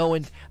 There's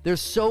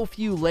so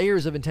few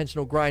layers of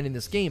intentional grind in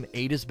this game.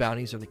 Ada's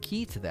bounties are the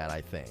key to that, I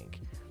think.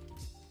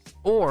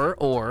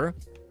 Or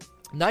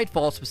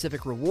Nightfall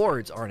specific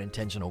rewards are an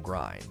intentional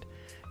grind.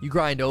 You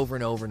grind over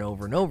and over and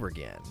over and over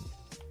again.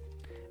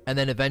 And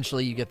then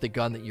eventually you get the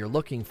gun that you're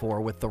looking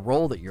for with the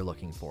role that you're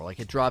looking for. Like,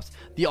 it drops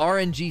the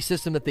RNG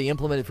system that they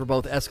implemented for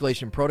both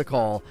Escalation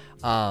Protocol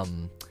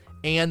and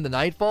the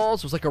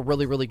Nightfalls was like a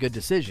really, really good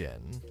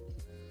decision.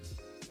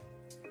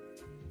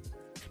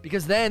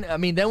 Because then, I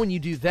mean, then when you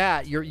do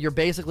that, you're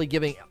basically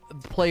giving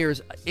players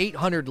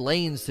 800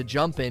 lanes to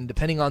jump in,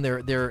 depending on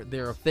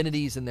their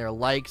affinities and their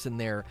likes and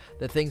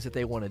the things that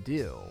they want to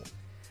do.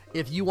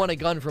 If you want a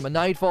gun from a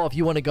Nightfall, if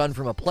you want a gun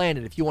from a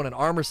planet, if you want an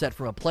armor set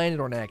from a planet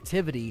or an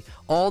activity,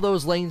 all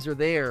those lanes are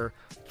there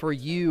for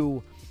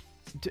you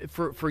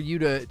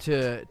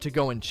to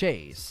go and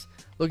chase.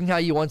 Looking how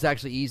you want's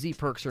actually easy,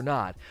 perks or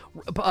not.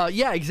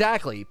 Yeah,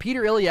 exactly.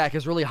 Peter Iliak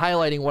is really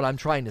highlighting what I'm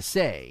trying to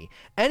say.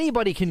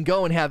 Anybody can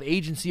go and have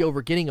agency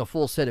over getting a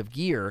full set of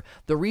gear.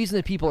 The reason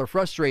that people are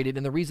frustrated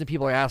and the reason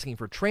people are asking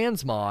for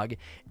transmog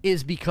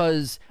is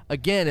because,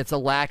 again, it's a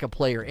lack of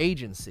player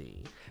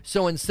agency.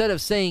 So instead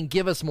of saying,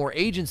 give us more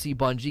agency,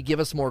 Bungie,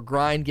 give us more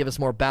grind, give us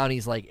more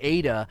bounties like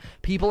Ada,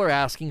 people are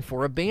asking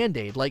for a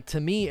Band-Aid. Like, to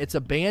me, it's a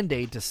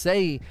Band-Aid to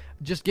say,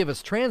 just give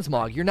us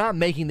transmog. You're not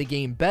making the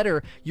game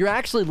better. You're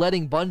actually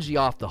letting Bungie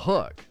off the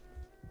hook.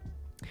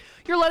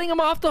 You're letting them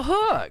off the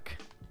hook.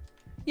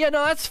 Yeah,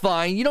 no, that's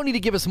fine. You don't need to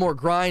give us more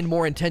grind,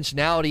 more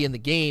intentionality in the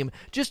game.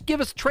 Just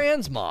give us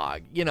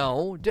transmog, you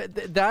know.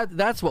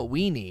 That's what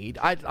we need.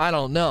 I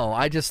don't know.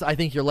 I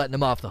think you're letting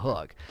them off the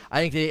hook. I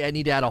think they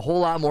need to add a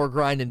whole lot more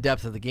grind and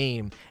depth to the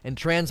game. And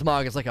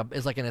transmog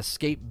is like an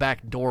escape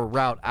backdoor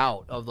route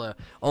out of the,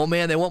 oh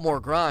man, they want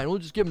more grind. We'll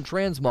just give them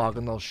transmog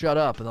and they'll shut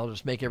up and they'll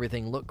just make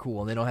everything look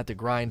cool and they don't have to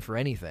grind for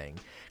anything.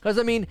 Because,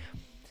 I mean,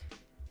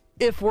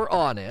 if we're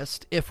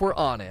honest,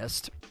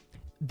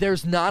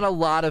 there's not a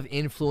lot of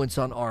influence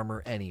on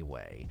armor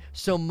anyway.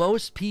 So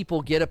most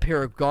people get a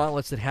pair of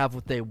gauntlets that have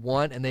what they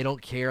want and they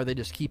don't care. They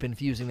just keep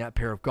infusing that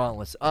pair of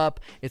gauntlets up.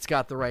 It's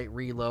got the right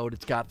reload.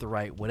 It's got the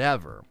right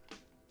whatever.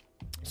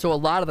 So a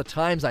lot of the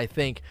times I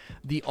think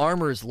the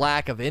armor's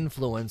lack of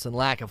influence and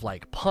lack of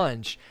like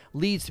punch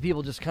leads to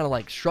people just kind of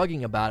like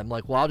shrugging about it. I'm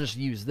like, well, I'll just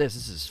use this.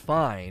 This is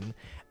fine.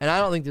 And I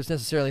don't think there's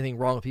necessarily anything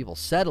wrong with people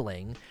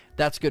settling.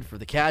 That's good for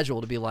the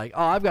casual to be like,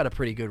 oh, I've got a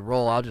pretty good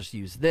roll. I'll just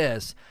use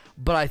this.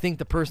 But I think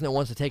the person that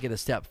wants to take it a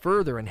step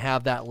further and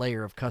have that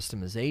layer of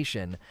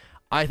customization,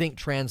 I think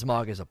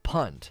transmog is a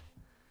punt.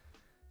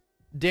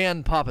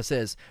 Dan Papa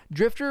says,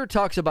 Drifter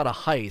talks about a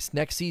heist.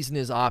 Next season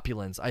is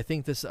opulence. I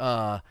think this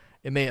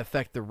it may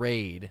affect the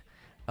raid.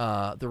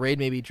 The raid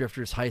may be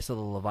Drifter's heist of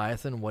the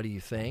Leviathan. What do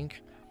you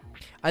think?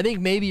 I think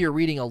maybe you're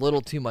reading a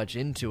little too much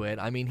into it.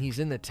 I mean, he's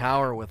in the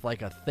tower with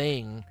like a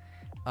thing,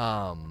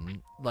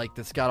 like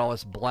that's got all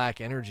this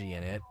black energy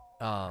in it.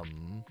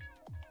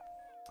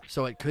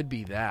 So it could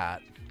be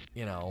that,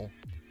 you know.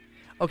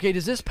 Okay,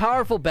 does this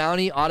powerful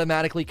bounty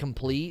automatically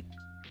complete?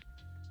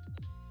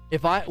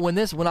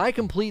 When I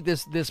complete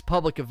this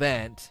public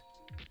event,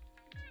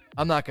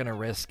 I'm not gonna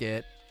risk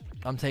it.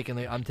 I'm taking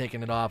it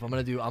off. I'm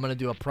gonna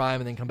do a prime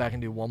and then come back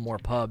and do one more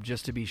pub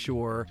just to be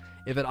sure.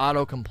 If it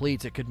auto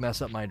completes, it could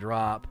mess up my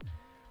drop,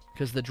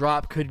 because the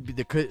drop could be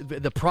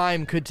the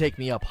prime could take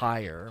me up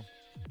higher.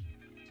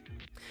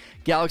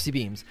 Galaxy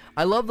Beams.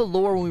 I love the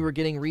lore we were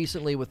getting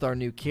recently with our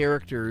new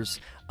characters,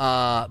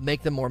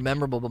 make them more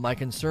memorable, but my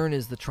concern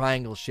is the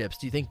triangle ships.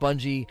 Do you think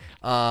Bungie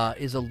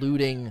is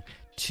alluding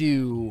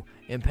to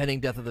impending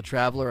death of the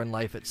Traveler and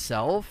life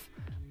itself?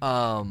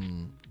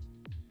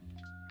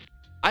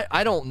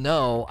 I don't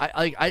know.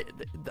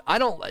 I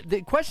don't.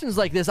 The questions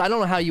like this, I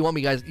don't know how you want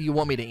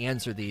me to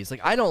answer these.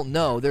 Like, I don't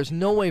know. There's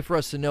no way for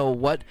us to know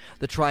what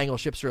the triangle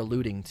ships are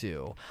alluding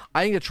to.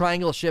 I think the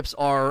triangle ships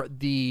are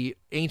the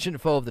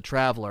ancient foe of the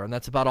Traveler, and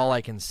that's about all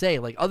I can say.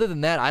 Like, other than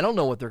that, I don't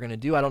know what they're gonna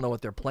do. I don't know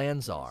what their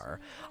plans are.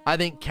 I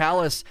think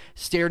Callus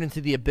stared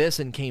into the abyss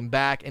and came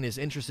back and is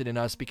interested in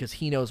us because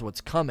he knows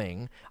what's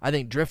coming. I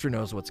think Drifter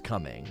knows what's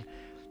coming.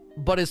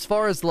 But as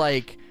far as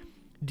like,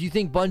 do you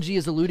think Bungie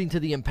is alluding to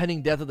the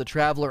impending death of the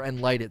Traveler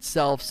and light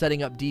itself,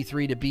 setting up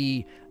D3 to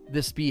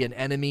be an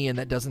enemy, and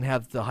that doesn't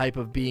have the hype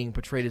of being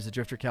portrayed as the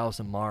Drifter, Callus,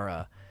 and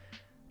Mara?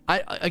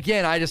 I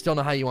just don't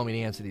know how you want me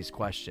to answer these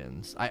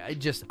questions.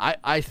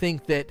 I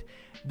think that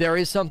there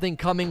is something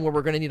coming where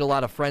we're going to need a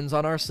lot of friends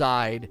on our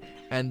side,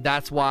 and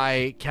that's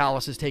why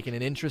Callus has taken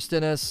an interest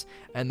in us,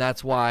 and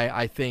that's why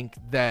I think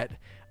that,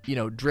 you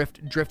know,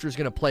 Drifter's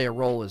going to play a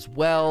role as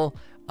well.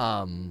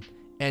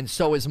 And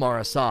so is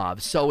Mara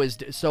Sov. So is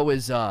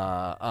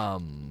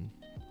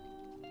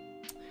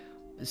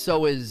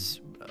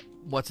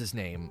what's his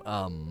name?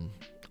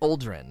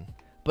 Uldren.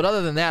 But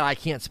other than that, I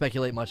can't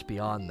speculate much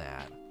beyond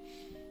that.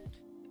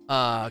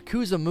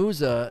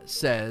 Kuzamuza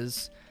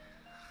says,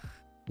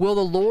 will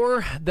the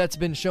lore that's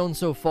been shown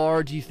so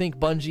far, do you think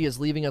Bungie is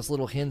leaving us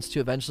little hints to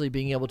eventually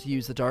being able to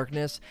use the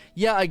darkness?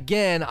 Yeah,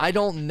 again, I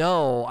don't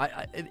know.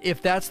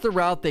 If that's the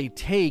route they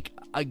take,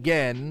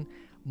 again,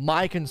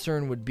 my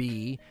concern would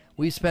be,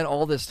 we spent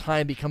all this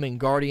time becoming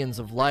guardians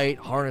of light,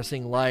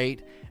 harnessing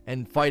light,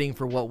 and fighting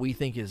for what we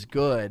think is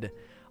good.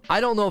 I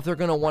don't know if they're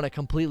going to want to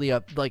completely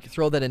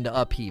throw that into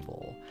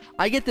upheaval.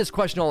 I get this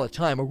question all the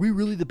time. Are we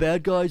really the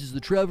bad guys? Is the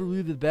Traveler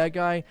really the bad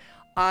guy?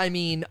 I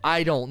mean,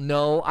 I don't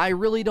know. I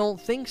really don't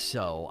think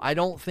so. I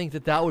don't think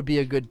that would be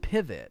a good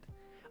pivot.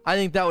 I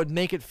think that would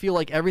make it feel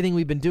like everything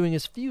we've been doing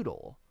is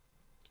futile.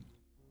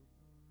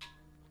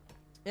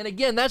 And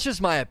again, that's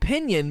just my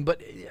opinion,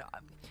 but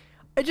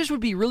it just would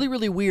be really,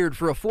 really weird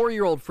for a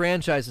 4-year-old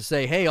franchise to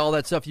say, hey, all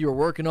that stuff you were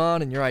working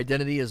on and your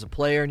identity as a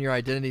player and your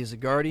identity as a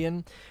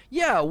guardian,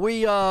 yeah,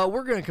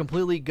 we're going to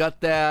completely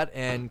gut that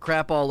and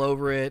crap all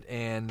over it,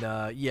 and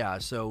yeah,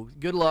 so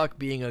good luck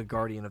being a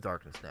Guardian of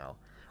Darkness now.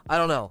 I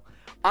don't know.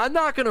 I'm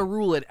not going to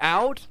rule it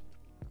out,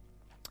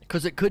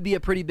 because it could be a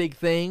pretty big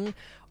thing.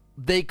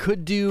 They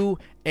could do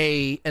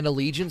an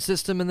allegiance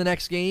system in the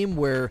next game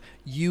where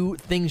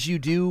things you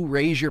do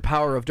raise your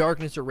power of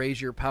darkness or raise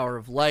your power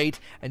of light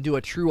and do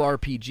a true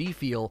RPG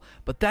feel,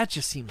 but that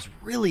just seems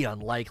really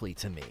unlikely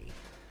to me.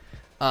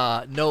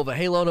 Nova,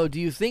 hey Lono, do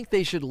you think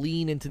they should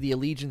lean into the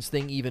allegiance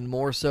thing even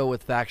more so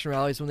with faction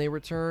rallies when they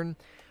return?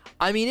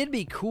 I mean, it'd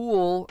be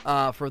cool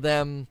for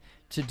them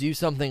to do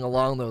something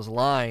along those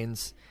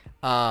lines.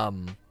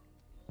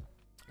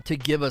 To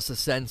give us a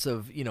sense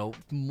of, you know,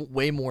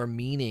 way more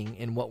meaning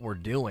in what we're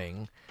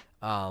doing.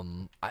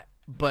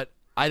 But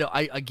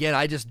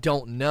I just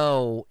don't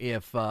know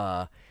if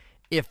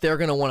they're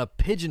going to want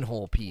to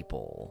pigeonhole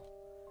people.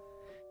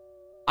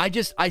 I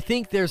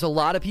think there's a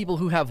lot of people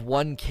who have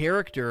one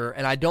character,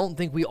 and I don't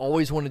think we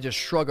always want to just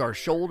shrug our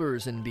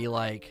shoulders and be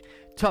like,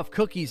 tough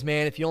cookies,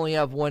 man. If you only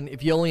have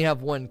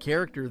one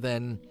character,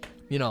 then,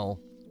 you know,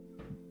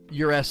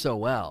 you're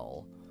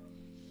SOL.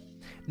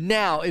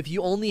 Now, if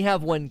you only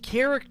have one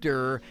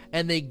character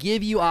and they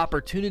give you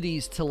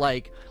opportunities to,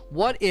 like,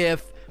 what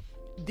if,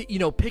 you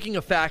know, picking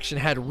a faction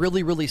had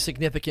really, really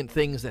significant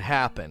things that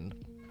happened,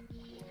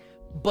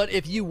 but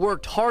if you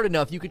worked hard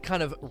enough, you could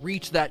kind of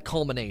reach that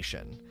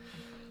culmination.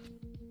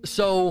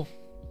 So,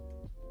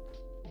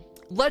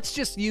 let's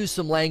just use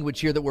some language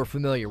here that we're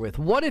familiar with.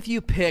 What if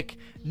you pick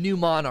New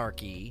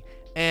Monarchy,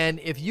 and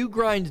if you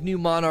grind New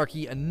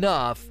Monarchy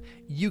enough,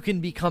 you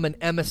can become an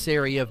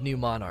emissary of New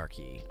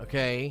Monarchy,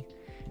 okay?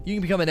 You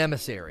can become an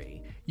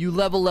emissary. you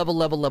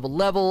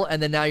level,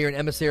 and then now you're an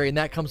emissary, and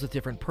that comes with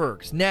different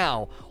perks.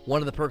 Now,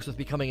 one of the perks with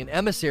becoming an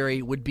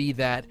emissary would be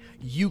that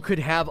you could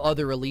have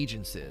other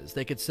allegiances.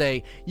 They could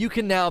say, you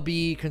can now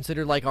be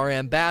considered like our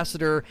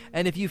ambassador,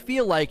 and if you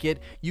feel like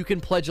it, you can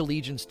pledge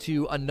allegiance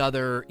to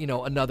another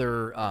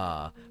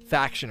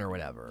faction or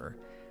whatever.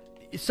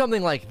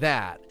 Something like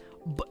that.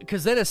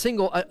 Because then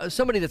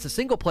somebody that's a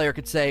single player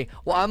could say,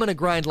 well, I'm going to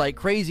grind like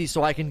crazy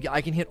so I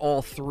can hit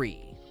all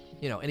three.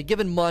 In a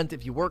given month,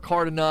 if you work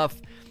hard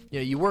enough,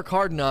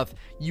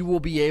 you will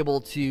be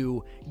able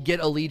to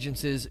get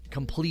allegiances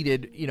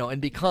completed,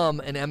 and become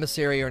an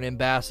emissary or an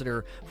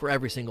ambassador for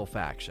every single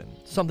faction.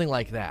 Something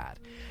like that.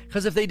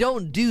 Because if they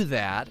don't do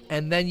that,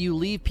 and then you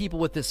leave people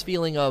with this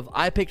feeling of,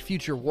 I picked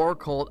Future War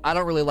Cult, I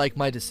don't really like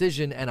my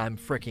decision, and I'm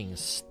freaking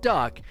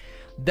stuck,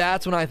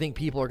 that's when I think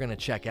people are going to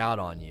check out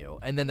on you.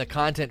 And then the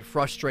content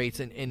frustrates,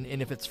 and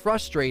if it's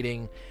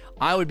frustrating,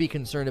 I would be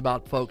concerned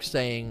about folks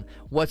saying,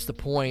 what's the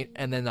point,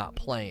 and then not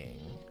playing.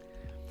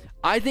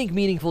 I think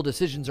meaningful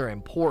decisions are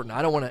important.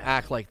 I don't want to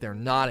act like they're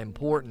not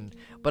important,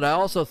 but I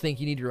also think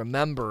you need to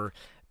remember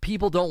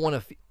people don't want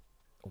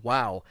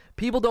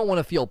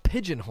to feel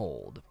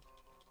pigeonholed.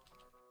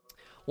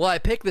 Well, I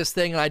picked this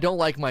thing and I don't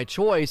like my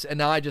choice, and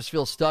now I just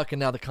feel stuck, and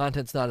now the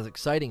content's not as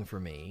exciting for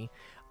me.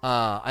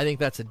 I think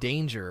that's a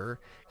danger,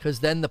 because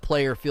then the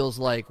player feels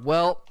like,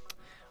 well,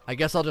 I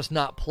guess I'll just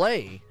not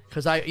play,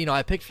 because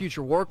I picked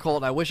Future War Cult,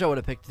 and I wish I would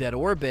have picked Dead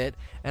Orbit,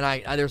 and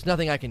there's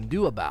nothing I can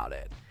do about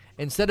it.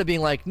 Instead of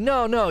being like,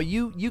 no,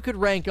 you could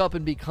rank up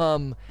and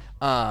become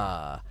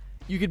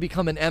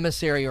an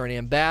emissary or an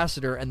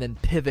ambassador, and then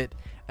pivot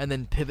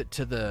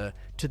to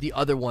the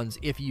other ones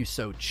if you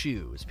so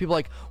choose. People are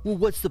like, well,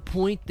 what's the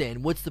point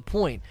then? What's the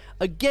point?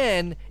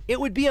 Again, it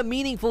would be a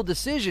meaningful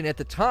decision at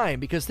the time,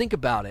 because think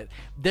about it.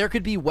 There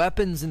could be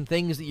weapons and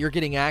things that you're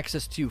getting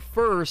access to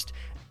first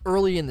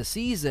early in the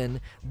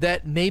season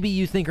that maybe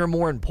you think are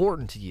more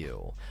important to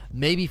you.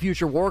 Maybe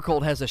Future War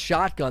Cult has a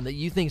shotgun that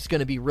you think is going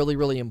to be really,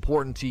 really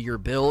important to your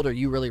build, or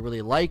you really,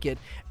 really like it,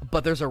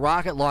 but there's a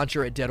rocket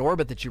launcher at Dead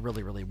Orbit that you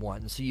really, really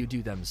want, and so you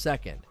do them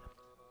second.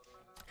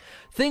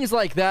 Things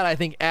like that, I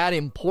think, add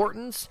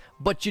importance,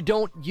 but you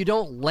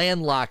don't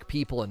landlock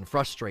people and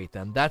frustrate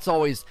them. That's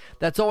always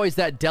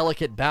that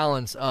delicate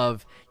balance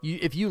of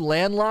if you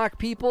landlock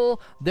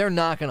people, they're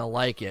not gonna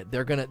like it.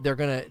 They're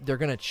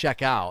gonna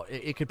check out.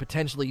 It could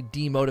potentially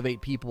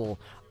demotivate people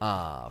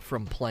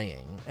from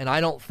playing, and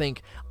I don't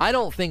think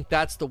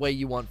that's the way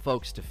you want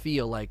folks to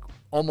feel, like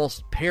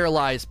almost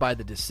paralyzed by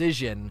the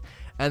decision,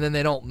 and then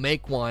they don't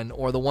make one,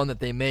 or the one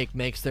that they make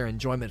makes their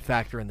enjoyment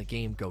factor in the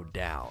game go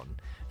down.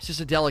 It's just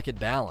a delicate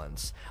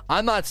balance.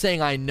 I'm not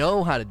saying I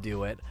know how to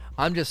do it.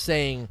 I'm just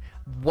saying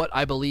what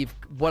I believe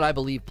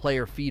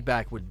player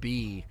feedback would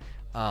be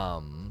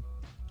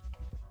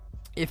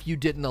if you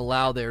didn't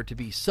allow there to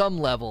be some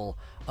level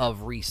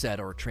of reset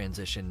or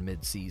transition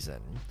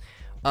mid-season.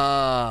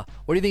 What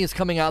do you think is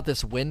coming out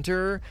this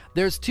winter?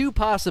 There's two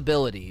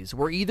possibilities.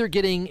 We're either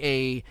getting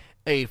a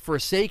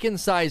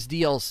Forsaken-sized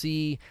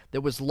DLC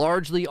that was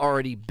largely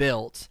already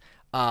built.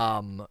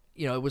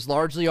 It was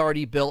largely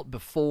already built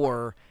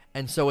before,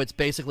 and so it's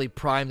basically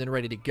primed and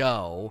ready to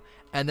go.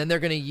 And then they're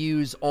going to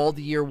use all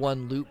the year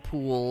one loot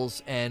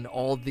pools, and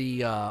all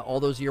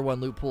those year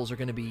one loot pools are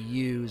going to be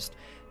used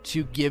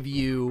to give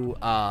you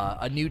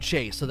a new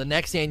chase. So the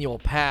next annual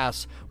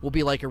pass will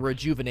be like a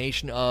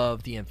rejuvenation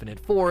of the Infinite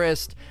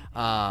Forest,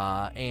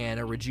 and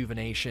a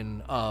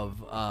rejuvenation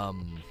of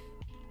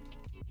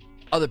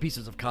other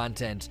pieces of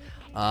content.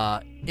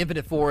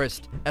 Infinite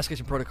Forest,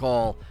 Escalation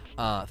Protocol,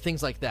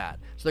 things like that.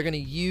 So they'll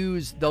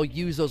use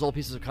those old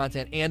pieces of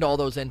content and all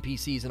those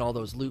NPCs and all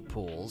those loot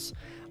pools.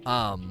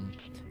 And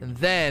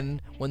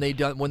then when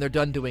they're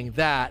done doing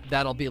that,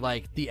 that'll be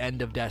like the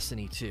end of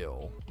Destiny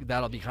 2.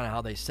 That'll be kind of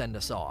how they send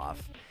us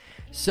off.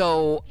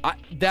 So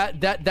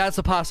that's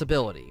a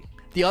possibility.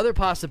 The other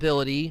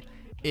possibility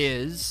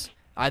is,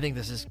 I think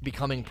this is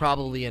becoming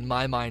probably in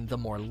my mind the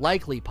more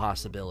likely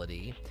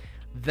possibility,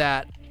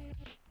 that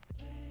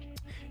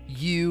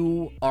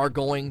you are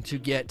going to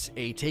get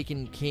a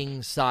Taken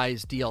King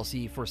size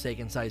DLC,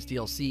 Forsaken size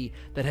DLC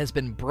that has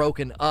been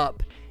broken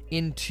up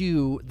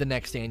into the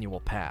next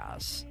annual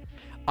pass.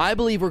 I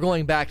believe we're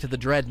going back to the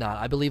Dreadnought.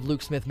 I believe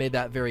Luke Smith made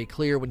that very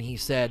clear when he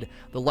said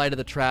the Light of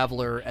the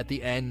Traveler at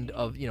the end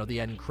of,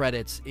 the end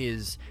credits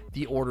is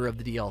the order of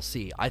the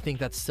DLC. I think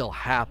that's still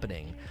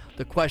happening.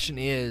 The question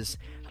is,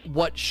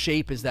 what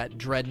shape is that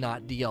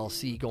Dreadnought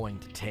DLC going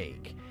to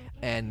take?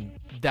 And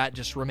that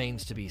just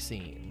remains to be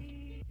seen.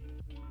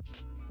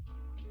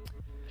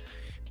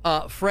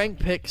 Frank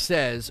Pick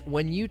says,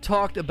 when you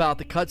talked about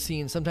the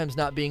cutscene sometimes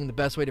not being the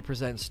best way to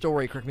present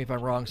story, correct me if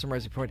I'm wrong,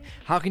 summarize your point,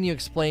 how can you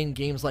explain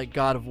games like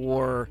God of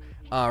War,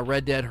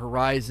 Red Dead,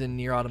 Horizon,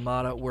 Nier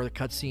Automata, where the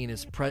cutscene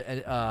is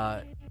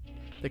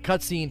the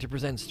cutscene to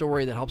present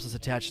story that helps us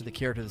attach to the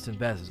character that's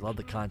invested? Love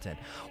the content.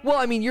 Well,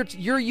 I mean,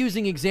 you're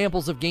using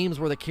examples of games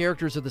where the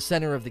characters are the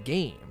center of the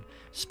game.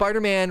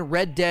 Spider-Man,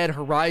 Red Dead,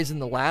 Horizon,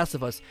 The Last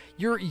of Us,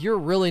 you're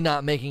really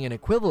not making an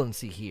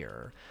equivalency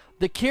here.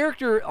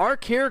 our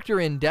character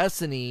in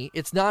Destiny,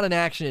 it's not an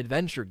action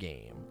adventure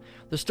game.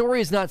 The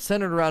story is not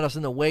centered around us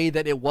in the way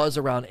that it was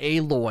around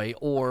Aloy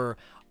or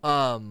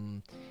I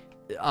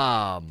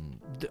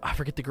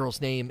forget the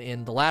girl's name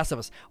in The Last of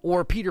Us,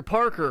 or Peter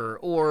Parker,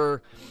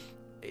 or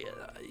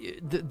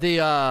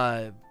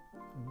it's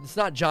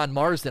not John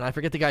Marsden. I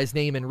forget the guy's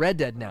name in Red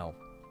Dead now.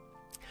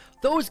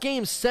 Those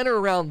games center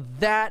around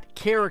that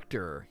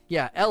character.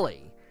 Yeah,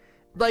 Ellie.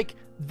 Like,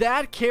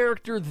 that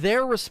character,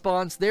 their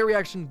response, their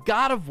reaction.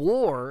 God of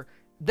War,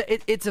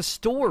 it's a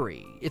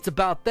story. It's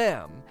about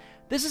them.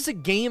 This is a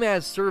game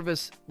as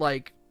service,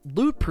 like,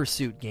 loot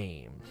pursuit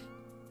game.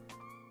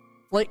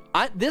 Like,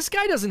 this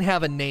guy doesn't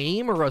have a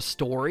name or a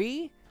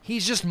story.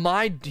 He's just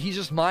my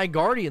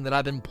guardian that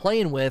I've been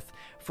playing with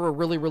for a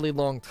really, really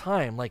long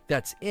time. Like,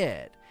 that's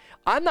it.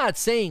 I'm not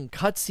saying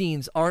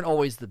cutscenes aren't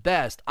always the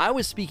best. I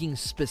was speaking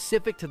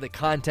specific to the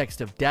context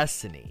of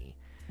Destiny,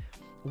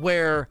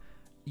 where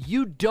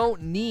you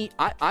don't need.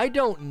 I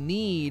don't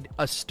need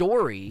a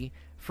story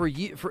for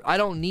you. I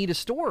don't need a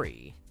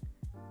story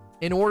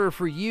in order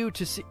for you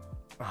to see.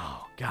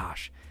 Oh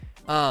gosh,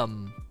 I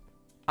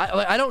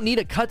don't need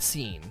a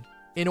cutscene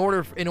in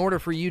order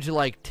for you to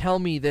like tell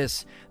me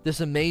this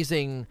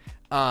amazing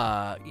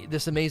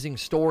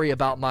story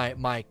about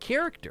my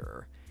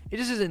character. It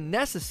just isn't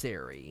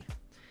necessary.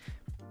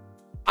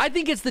 I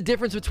think it's the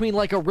difference between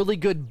like a really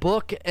good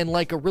book and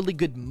like a really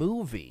good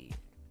movie.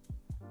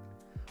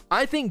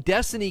 I think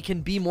Destiny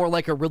can be more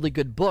like a really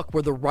good book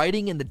where the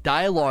writing and the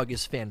dialogue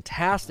is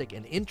fantastic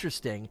and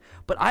interesting,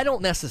 but I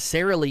don't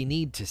necessarily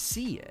need to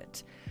see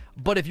it.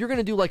 But if you're going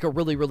to do like a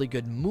really, really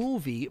good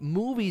movie,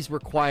 movies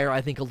require,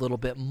 I think, a little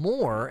bit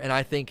more. And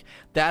I think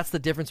that's the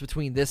difference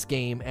between this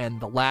game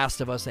and The Last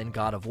of Us and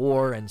God of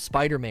War and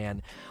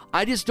Spider-Man.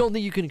 I just don't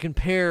think you can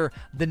compare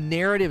the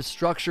narrative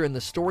structure and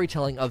the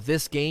storytelling of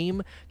this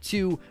game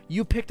to,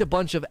 you picked a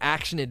bunch of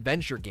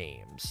action-adventure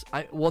games.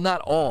 Well,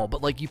 not all,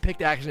 but like you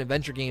picked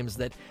action-adventure games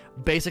that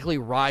basically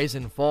rise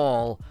and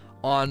fall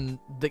on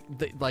the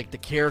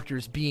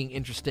characters being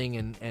interesting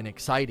and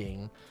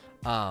exciting.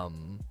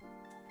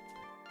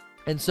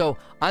 And so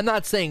I'm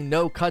not saying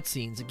no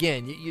cutscenes.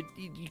 Again,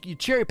 you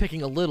cherry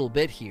picking a little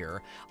bit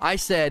here. I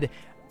said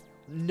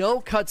no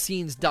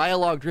cutscenes,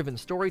 dialogue-driven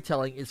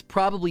storytelling is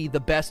probably the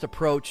best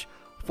approach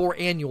for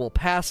annual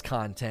pass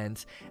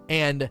content.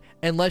 And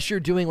unless you're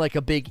doing like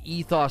a big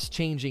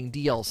ethos-changing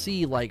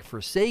DLC like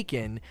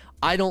Forsaken,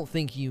 I don't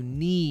think you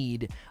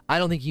need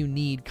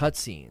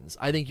cutscenes.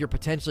 I think you're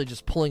potentially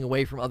just pulling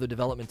away from other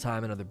development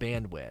time and other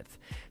bandwidth.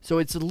 So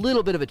it's a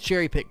little bit of a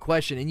cherry-pick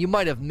question, and you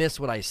might have missed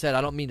what I said.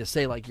 I don't mean to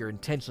say like you're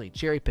intentionally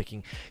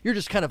cherry-picking. You're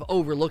just kind of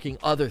overlooking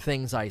other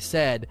things I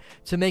said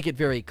to make it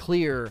very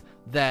clear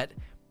that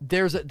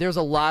there's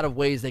a lot of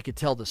ways they could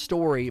tell the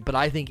story, but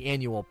I think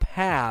annual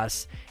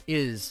pass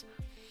is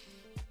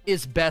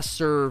best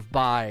served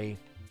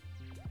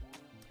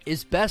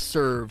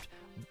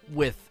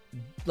with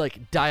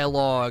like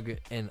dialogue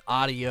and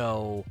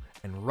audio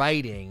and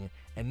writing,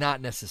 and not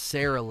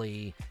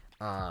necessarily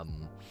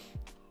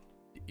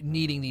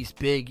needing these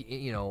big,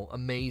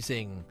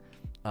 amazing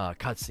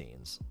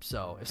cutscenes.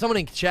 So if someone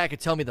in chat could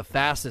tell me the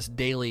fastest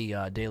daily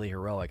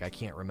heroic, I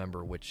can't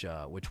remember which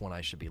one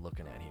I should be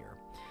looking at here.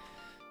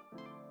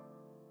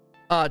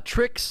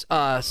 Trix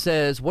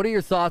says, what are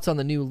your thoughts on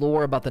the new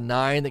lore about the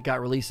 9 that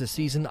got released this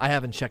season? I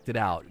haven't checked it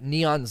out.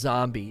 Neon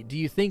Zombie. Do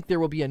you think there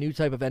will be a new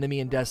type of enemy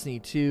in Destiny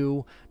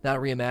 2,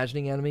 not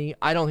reimagining enemy?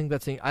 I don't think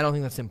that's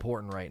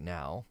important right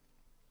now.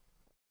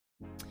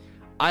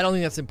 I don't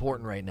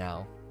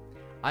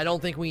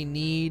think we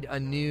need a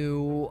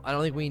new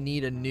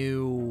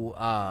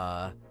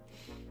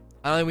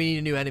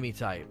enemy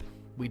type.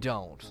 We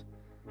don't.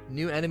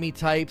 New enemy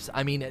types,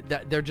 I mean,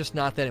 they're just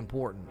not that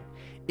important.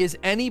 Is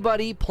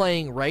anybody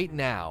playing right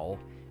now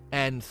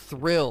and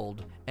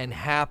thrilled and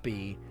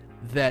happy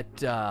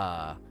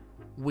that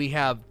we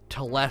have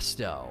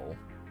Telesto?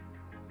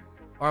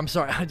 Or I'm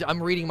sorry,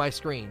 I'm reading my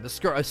screen. The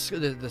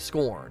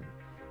Scorn.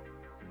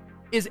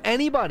 Is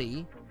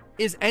anybody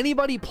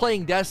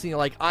playing Destiny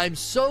like, I'm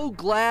so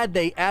glad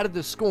they added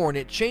the Scorn.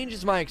 It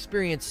changes my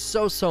experience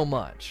so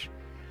much.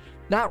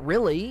 Not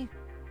really.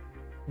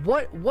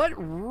 What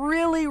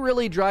really,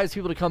 really drives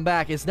people to come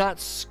back is not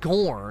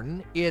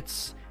Scorn.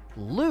 It's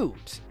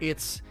loot.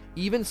 It's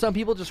even some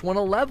people just want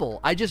to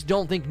level. I just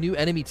don't think new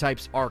enemy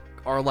types are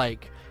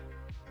like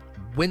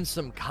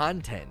winsome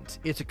content.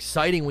 It's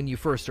exciting when you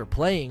first are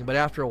playing, but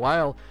after a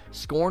while,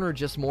 Scorn are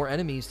just more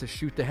enemies to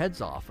shoot the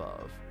heads off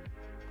of.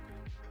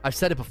 I've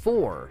said it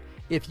before.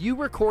 If you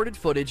recorded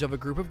footage of a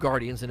group of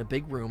Guardians in a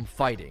big room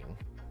fighting,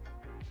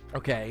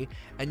 okay,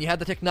 and you had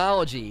the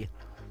technology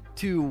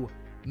to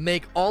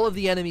make all of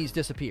the enemies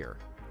disappear,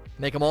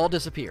 make them all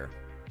disappear,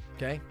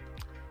 okay,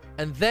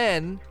 and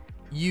then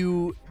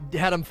you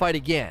had them fight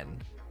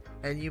again,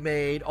 and you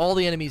made all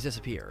the enemies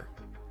disappear,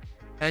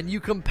 and you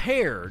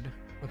compared,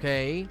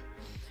 okay,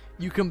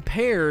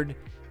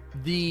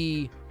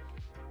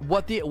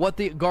 what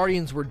the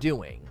Guardians were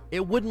doing.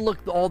 It wouldn't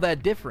look all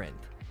that different.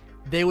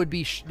 They would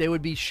be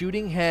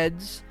shooting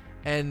heads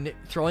and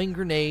throwing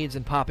grenades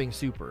and popping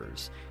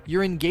supers.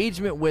 Your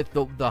engagement with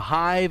the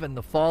Hive and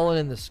the Fallen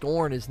and the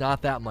Scorn is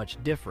not that much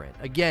different.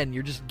 Again,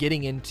 you're just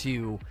getting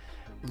into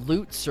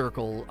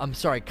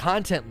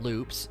content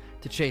loops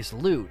to chase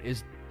loot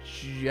is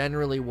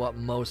generally what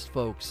most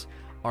folks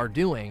are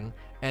doing,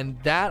 and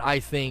that, I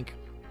think,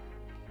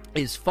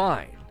 is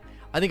fine.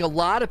 I think a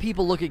lot of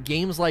people look at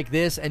games like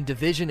this and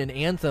Division and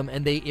Anthem,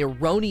 and they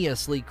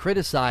erroneously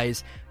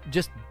criticize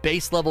just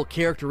base level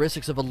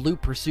characteristics of a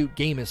loot pursuit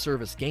game as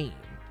service game.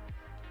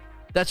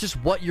 That's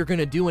just what you're going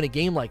to do in a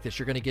game like this.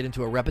 You're going to get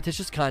into a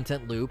repetitious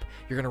content loop.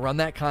 You're going to run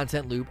that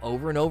content loop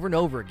over and over and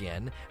over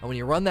again. And when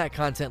you run that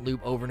content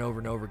loop over and over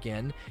and over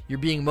again, you're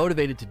being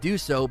motivated to do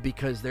so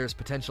because there's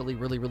potentially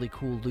really, really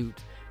cool loot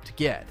to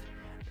get.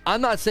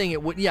 I'm not saying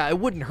it would, it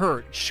wouldn't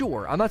hurt.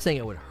 Sure, I'm not saying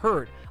it would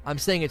hurt. I'm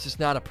saying it's just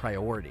not a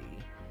priority.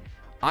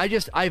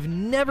 I've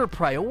never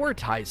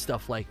prioritized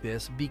stuff like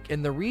this,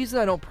 and the reason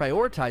I don't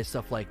prioritize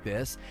stuff like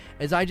this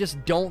is I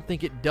just don't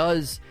think it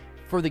does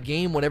for the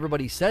game what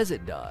everybody says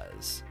it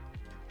does.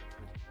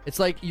 It's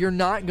like you're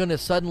not going to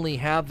suddenly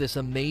have this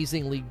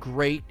amazingly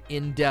great,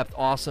 in-depth,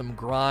 awesome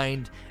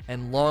grind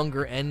and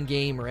longer end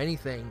game or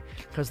anything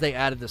because they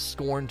added the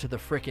Scorn to the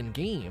frickin'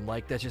 game.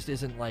 Like, that just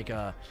isn't like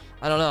a...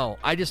 I don't know.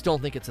 I just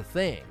don't think it's a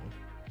thing.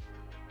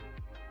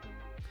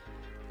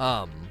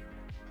 I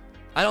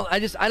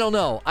don't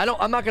know.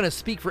 I'm not going to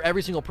speak for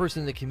every single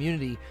person in the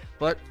community,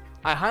 but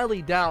I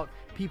highly doubt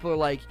people are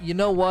like, you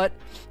know what?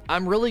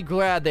 I'm really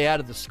glad they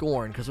added the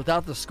Scorn, because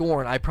without the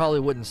Scorn, I probably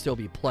wouldn't still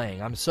be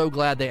playing. I'm so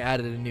glad they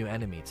added a new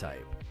enemy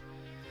type.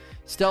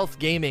 Stealth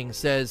Gaming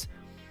says,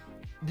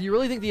 do you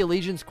really think the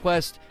Allegiance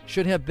quest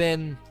should have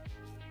been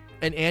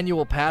an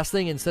annual pass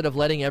thing instead of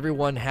letting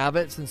everyone have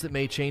it, since it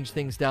may change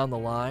things down the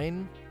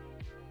line?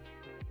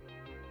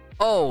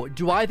 Oh,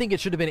 do I think it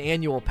should have been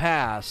annual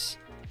pass?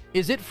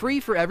 Is it free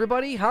for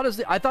everybody? How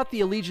does I thought the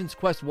Allegiance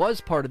quest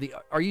was part of the...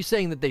 Are you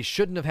saying that they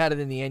shouldn't have had it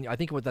in the annual... I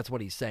think that's what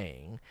he's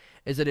saying,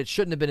 is that it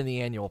shouldn't have been in the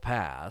annual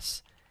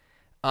pass.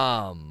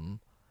 I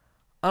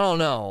don't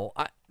know.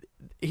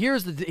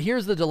 Here's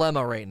the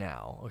dilemma right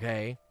now,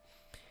 okay?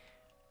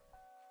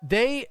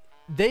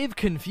 They've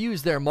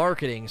confused their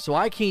marketing, so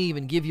I can't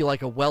even give you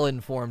like a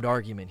well-informed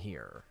argument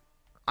here.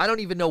 I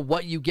don't even know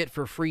what you get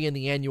for free in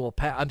the annual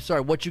pass. I'm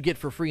sorry, what you get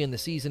for free in the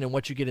season and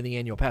what you get in the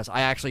annual pass.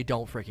 I actually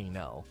don't freaking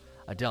know.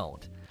 I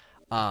don't.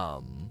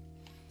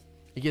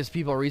 It gives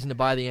people a reason to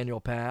buy the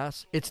annual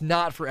pass. It's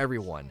not for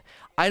everyone.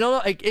 I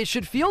don't know. It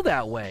should feel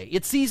that way.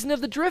 It's Season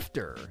of the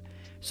Drifter.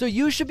 So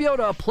you should be able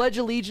to pledge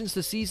allegiance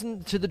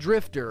to the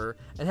Drifter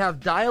and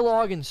have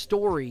dialogue and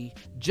story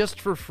just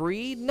for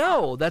free?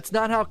 No, that's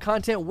not how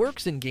content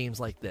works in games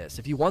like this.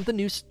 If you want the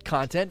new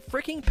content,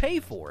 freaking pay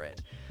for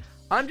it.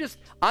 I'm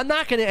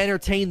not going to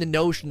entertain the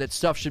notion that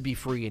stuff should be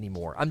free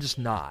anymore. I'm just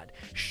not.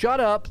 Shut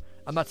up.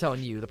 I'm not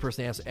telling you, the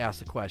person asked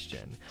the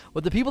question.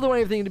 But the people that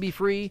want everything to be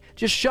free,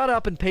 just shut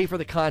up and pay for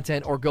the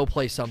content or go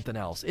play something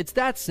else. It's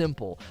that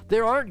simple.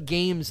 There aren't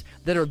games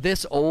that are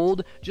this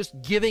old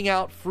just giving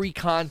out free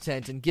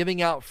content and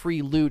giving out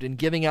free loot and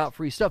giving out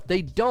free stuff.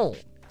 They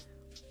don't.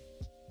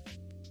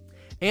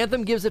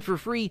 Anthem gives it for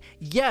free,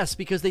 yes,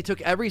 because they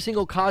took every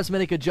single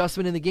cosmetic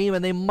adjustment in the game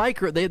and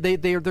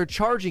they're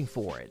charging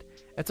for it.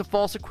 It's a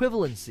false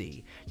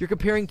equivalency. You're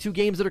comparing two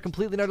games that are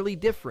completely and utterly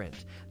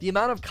different. The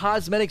amount of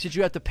cosmetics that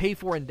you have to pay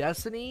for in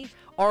Destiny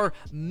are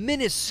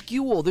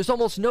minuscule. There's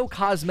almost no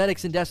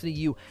cosmetics in Destiny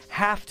you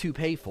have to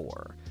pay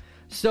for.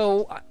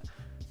 So,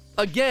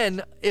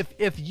 again,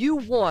 if you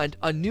want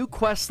a new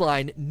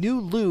questline, new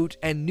loot,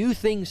 and new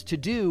things to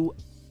do,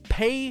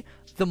 pay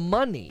the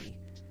money.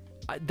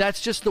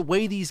 That's just the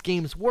way these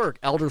games work.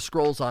 Elder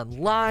Scrolls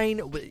Online,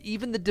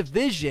 even The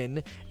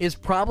Division is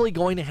probably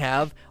going to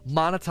have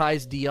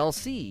monetized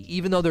DLC.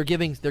 Even though they're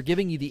giving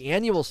you the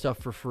annual stuff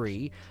for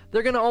free,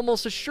 they're going to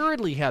almost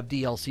assuredly have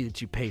DLC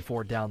that you pay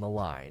for down the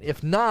line.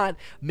 If not,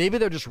 maybe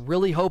they're just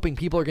really hoping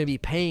people are going to be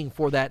paying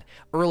for that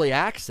early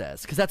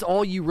access, because that's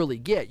all you really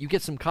get. You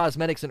get some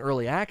cosmetics and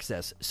early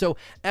access. So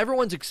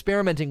everyone's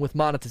experimenting with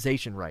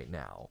monetization right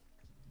now.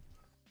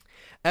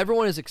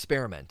 Everyone is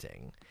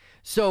experimenting.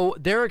 So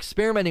they're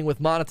experimenting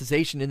with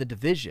monetization in The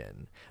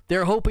Division.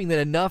 They're hoping that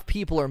enough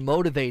people are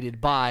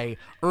motivated by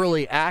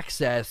early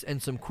access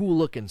and some cool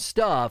looking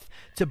stuff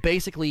to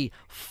basically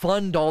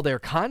fund all their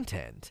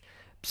content.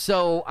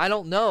 So I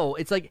don't know.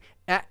 It's like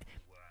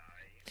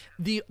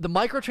the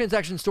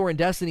microtransaction store in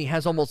Destiny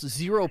has almost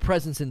zero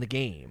presence in the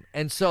game.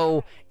 And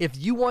so if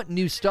you want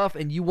new stuff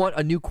and you want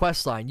a new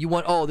quest line, you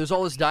want, oh, there's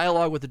all this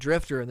dialogue with the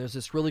Drifter and there's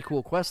this really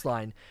cool quest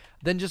line,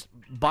 then just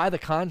buy the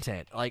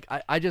content. Like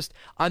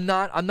I'm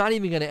not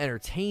even going to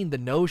entertain the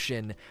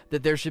notion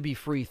that there should be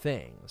free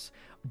things.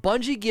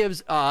 Bungie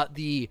gives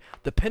the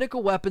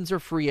pinnacle weapons are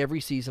free every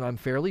season, I'm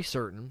fairly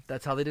certain.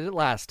 That's how they did it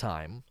last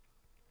time.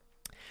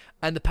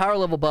 And the power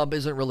level bump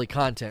isn't really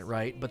content,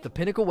 right? But the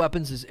pinnacle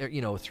weapons is,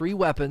 3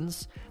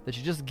 weapons that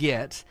you just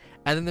get,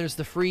 and then there's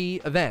the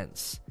free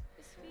events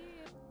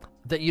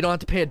that you don't have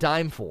to pay a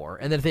dime for,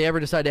 and then if they ever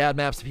decide to add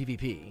maps to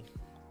PvP.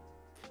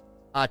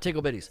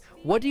 Tickle Bitties.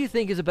 What do you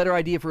think is a better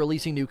idea for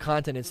releasing new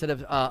content? Instead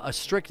of a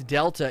strict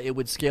delta, it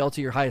would scale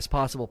to your highest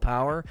possible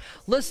power.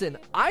 Listen,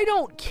 I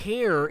don't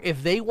care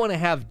if they want to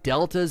have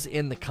deltas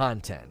in the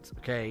content,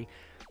 okay?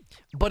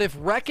 But if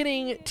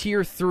Reckoning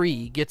Tier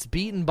 3 gets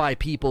beaten by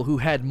people who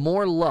had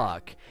more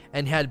luck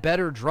and had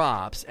better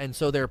drops, and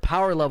so their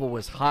power level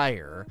was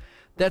higher,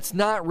 that's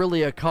not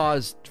really a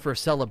cause for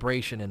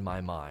celebration in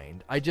my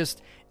mind.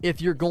 If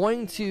you're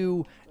going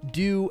to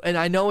do, and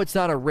I know it's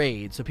not a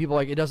raid, so people are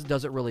like, it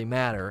doesn't really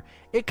matter.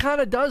 It kind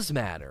of does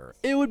matter.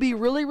 It would be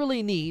really,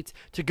 really neat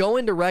to go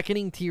into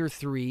Reckoning Tier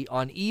 3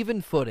 on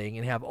even footing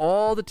and have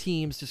all the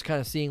teams just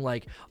kind of seeing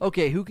like,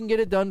 okay, who can get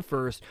it done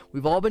first?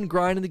 We've all been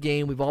grinding the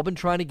game. We've all been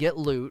trying to get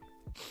loot.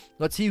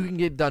 Let's see who can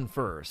get it done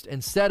first.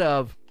 Instead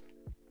of,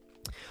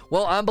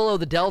 well, I'm below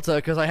the delta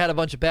because I had a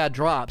bunch of bad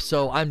drops,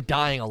 so I'm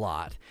dying a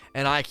lot.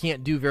 And I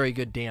can't do very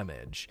good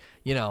damage,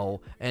 you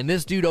know. And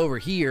this dude over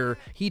here,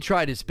 he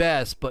tried his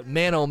best, but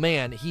man, oh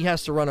man, he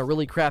has to run a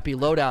really crappy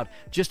loadout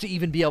just to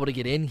even be able to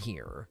get in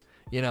here,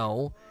 you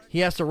know. He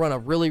has to run a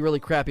really, really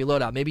crappy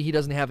loadout. Maybe he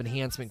doesn't have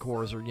enhancement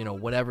cores or, you know,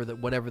 whatever the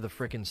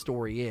frickin'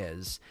 story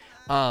is,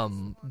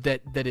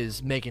 that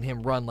is making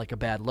him run like a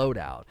bad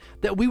loadout.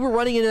 That we were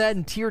running into that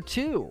in Tier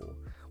 2.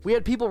 We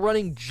had people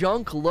running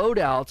junk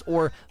loadouts,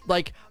 or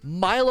like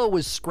Milo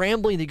was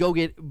scrambling to go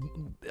get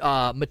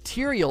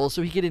materials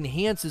so he could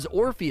enhance his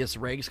Orpheus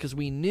rigs because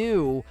we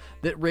knew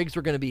that rigs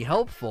were going to be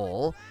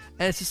helpful.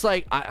 And it's just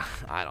like,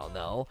 I don't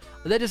know.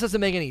 That just doesn't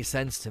make any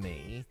sense to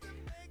me.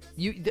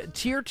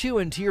 Tier 2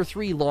 and Tier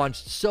 3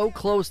 launched so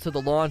close to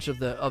the launch of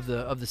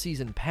the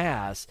season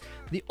pass.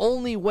 The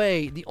only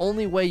way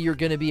you're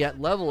going to be at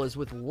level is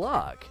with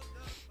luck.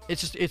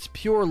 It's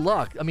pure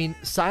luck. I mean,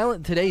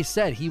 Silent today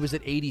said he was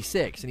at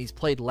 86 and he's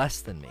played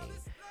less than me.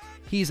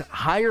 He's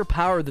higher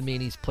power than me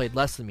and he's played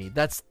less than me.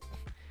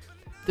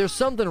 There's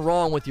something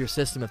wrong with your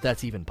system if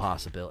that's even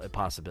a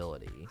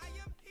possibility.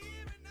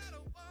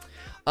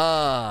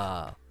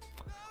 Melon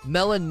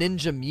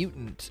Ninja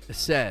Mutant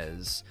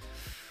says,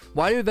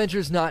 why do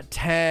adventures not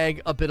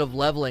tag a bit of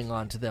leveling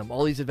onto them?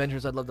 All these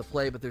adventures I'd love to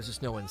play, but there's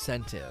just no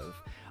incentive.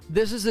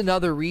 This is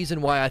another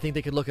reason why I think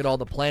they could look at all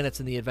the planets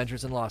in the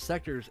Adventures in Lost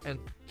Sectors and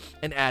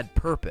add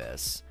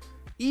purpose.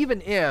 Even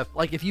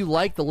if you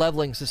like the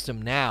leveling system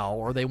now,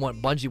 or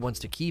Bungie wants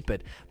to keep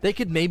it, they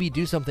could maybe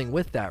do something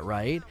with that,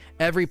 right?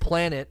 Every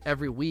planet,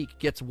 every week,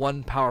 gets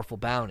one powerful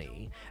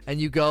bounty. And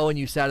you go and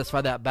you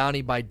satisfy that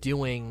bounty by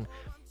doing,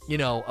 you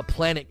know, a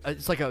planet.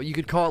 It's like you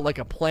could call it like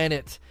a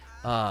planet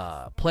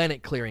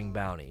clearing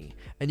bounty.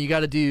 And you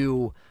got to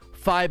do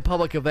 5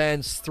 public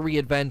events, 3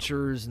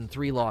 adventures, and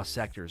 3 lost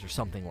sectors, or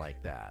something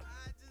like that.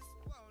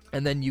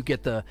 And then you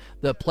get the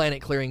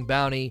planet clearing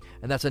bounty,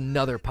 and that's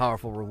another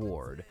powerful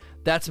reward.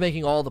 That's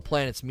making all the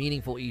planets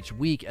meaningful each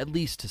week, at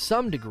least to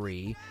some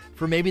degree,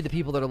 for maybe the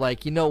people that are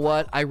like, you know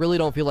what, I really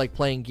don't feel like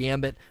playing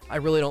Gambit, I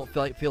really don't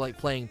feel like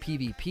playing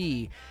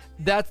PvP.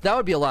 That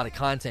would be a lot of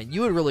content.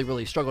 You would really,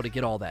 really struggle to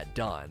get all that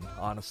done,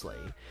 honestly.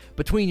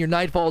 Between your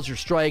Nightfalls, your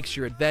strikes,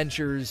 your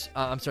adventures,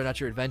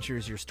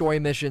 your story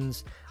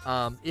missions,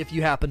 if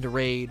you happen to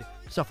raid,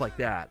 stuff like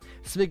that.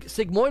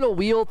 Sigmoidal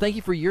Wheel, thank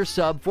you for your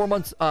sub. 4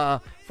 months,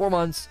 4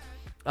 months.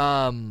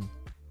 And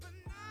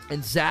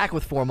Zach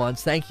with 4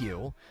 months, thank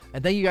you.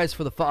 And thank you guys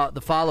for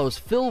the follows.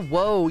 Phil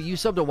Woe, you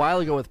subbed a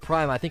while ago with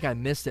Prime. I think I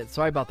missed it.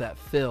 Sorry about that,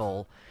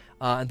 Phil.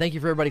 And thank you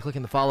for everybody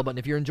clicking the follow button.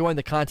 If you're enjoying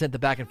the content, the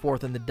back and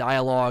forth, and the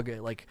dialogue,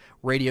 like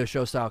radio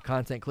show style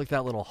content, click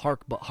that little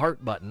heart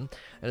button.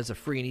 That is a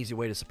free and easy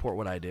way to support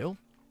what I do.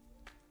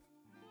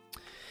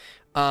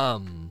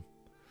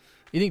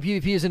 You think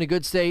PvP is in a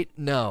good state?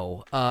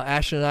 No.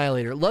 Ashen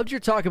Annihilator. Loved your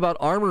talk about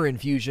armor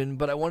infusion,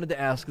 but I wanted to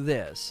ask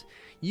this.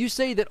 You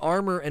say that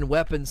armor and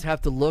weapons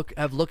have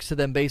looks to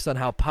them based on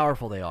how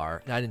powerful they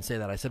are. And I didn't say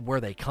that. I said where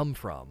they come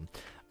from.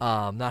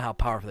 Not how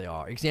powerful they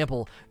are.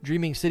 Example,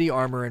 Dreaming City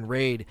armor in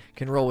Raid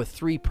can roll with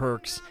 3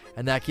 perks,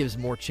 and that gives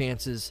more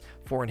chances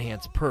for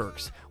enhanced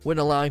perks.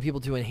 Wouldn't allowing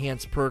people to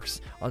enhance perks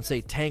on,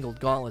 say,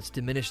 Tangled Gauntlets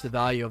diminish the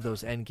value of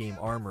those endgame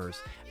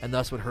armors, and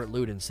thus would hurt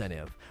loot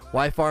incentive?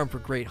 Why farm for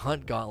Great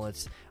Hunt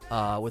Gauntlets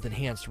with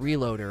enhanced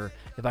reloader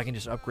if I can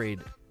just upgrade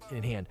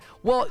in hand?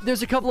 Well,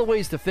 there's a couple of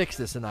ways to fix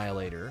this,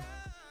 Annihilator.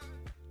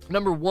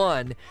 Number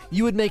 1,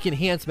 you would make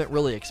enhancement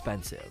really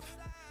expensive.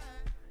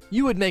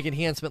 You would make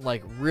enhancement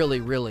like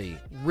really, really,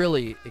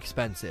 really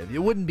expensive. It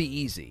wouldn't be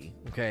easy,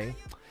 okay?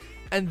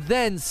 And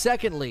then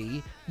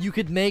secondly, you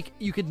could make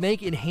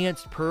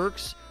enhanced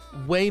perks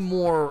way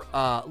more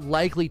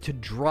likely to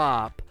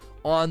drop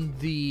on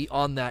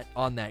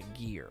that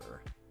gear,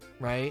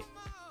 right?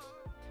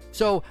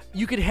 So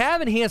you could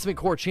have enhancement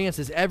core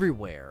chances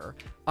everywhere.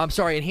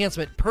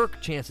 Enhancement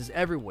perk chances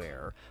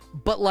everywhere.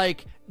 But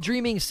like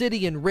Dreaming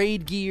City and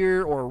Raid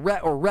gear or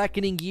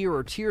Reckoning gear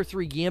or Tier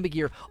 3 Gambit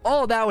gear,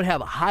 all of that would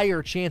have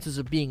higher chances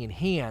of being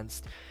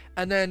enhanced.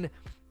 And then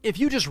if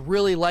you just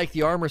really like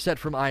the armor set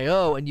from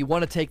IO and you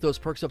want to take those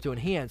perks up to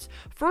enhance,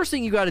 first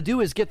thing you got to do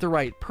is get the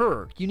right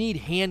perk. You need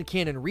Hand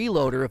Cannon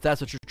Reloader if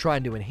that's what you're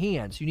trying to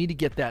enhance. You need to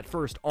get that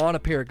first on a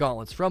pair of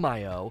gauntlets from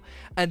IO,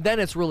 and then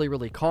it's really,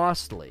 really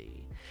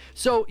costly.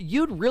 So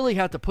you'd really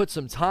have to put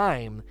some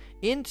time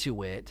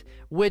into it,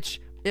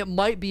 which it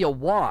might be a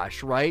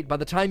wash, right? By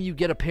the time you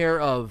get a pair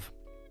of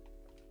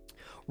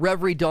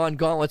Reverie Dawn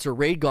gauntlets or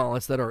Raid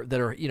gauntlets that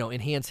are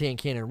enhanced hand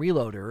cannon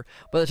reloader,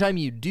 by the time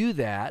you do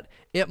that,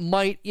 it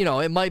might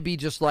be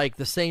just like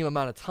the same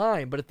amount of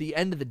time, but at the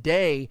end of the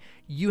day,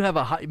 you have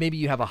a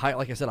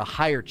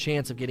higher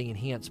chance of getting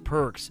enhanced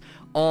perks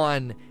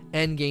on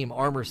endgame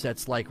armor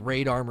sets like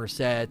Raid armor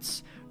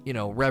sets,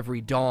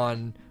 Reverie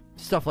Dawn,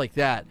 stuff like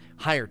that,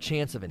 higher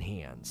chance of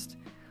enhanced.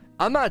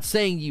 I'm not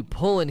saying you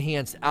pull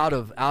enhanced out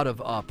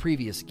of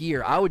previous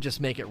gear. I would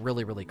just make it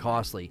really, really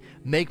costly.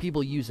 Make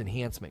people use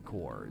enhancement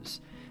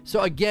cores. So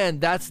again,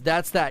 that's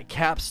that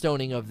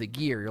capstoning of the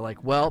gear. You're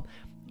like, well,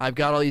 I've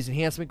got all these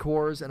enhancement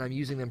cores and I'm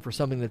using them for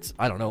something that's,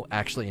 I don't know,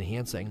 actually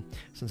enhancing,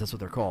 since that's what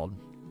they're called,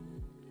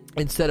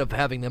 instead of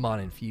having them on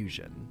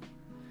infusion.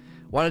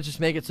 Why not just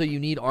make it so you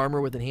need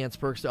armor with enhanced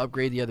perks to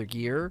upgrade the other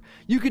gear?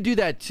 You could do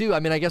that too. I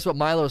mean, I guess what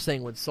Milo's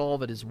saying would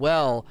solve it as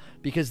well,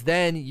 because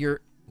then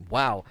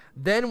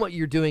then what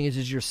you're doing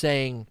is you're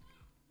saying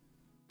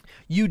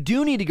you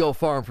do need to go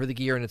farm for the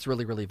gear and it's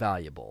really, really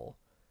valuable.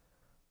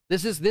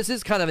 This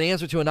is kind of an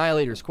answer to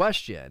Annihilator's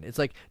question. It's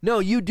like, no,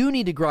 you do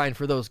need to grind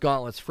for those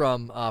gauntlets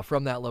from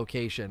that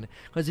location,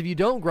 because if you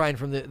don't grind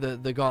from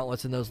the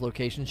gauntlets in those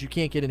locations, you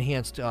can't get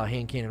enhanced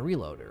hand cannon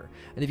reloader,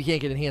 and if you can't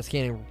get enhanced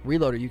cannon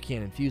reloader, you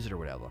can't infuse it or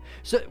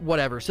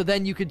whatever. So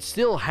then you could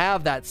still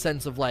have that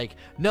sense of like,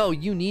 no,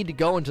 you need to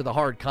go into the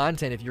hard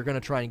content if you're going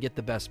to try and get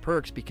the best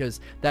perks, because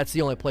that's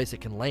the only place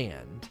it can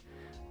land,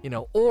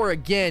 or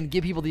again,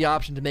 give people the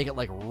option to make it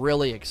like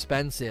really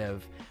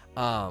expensive.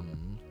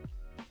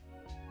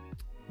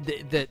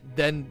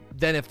 Then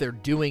if they're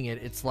doing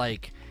it, it's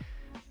like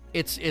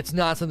it's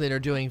not something they're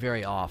doing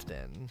very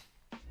often.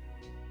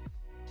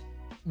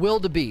 Will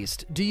the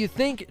Beast, do you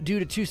think due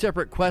to two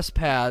separate quest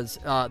paths,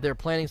 they're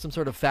planning some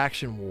sort of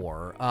faction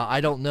war? I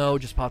don't know,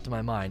 just popped in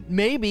my mind.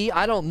 Maybe,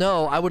 I don't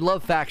know. I would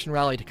love Faction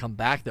Rally to come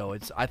back though.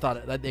 I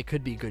thought that it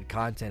could be good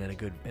content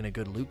and a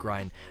good loot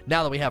grind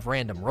now that we have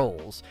random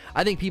rolls.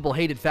 I think people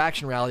hated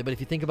Faction Rally, but if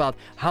you think about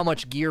how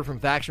much gear from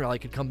Faction Rally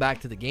could come back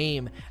to the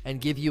game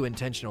and give you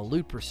intentional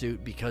loot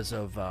pursuit because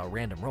of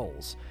random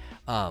rolls.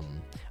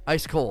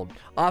 Ice Cold,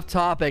 off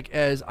topic,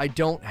 as I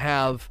don't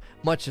have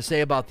much to say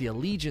about the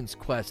Allegiance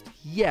quest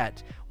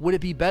yet. Would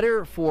it be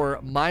better for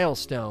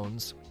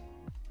milestones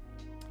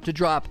to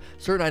drop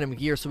certain item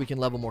gear so we can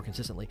level more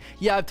consistently?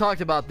 Yeah, I've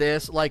talked about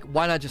this. Like,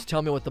 why not just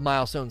tell me what the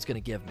milestone's going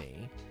to give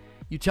me?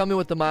 You tell me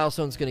what the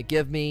milestone's going to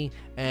give me,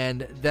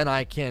 and then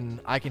I can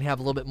have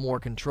a little bit more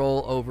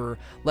control over.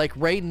 Like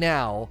right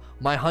now,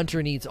 my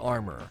hunter needs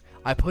armor.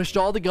 I pushed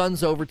all the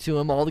guns over to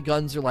him. All the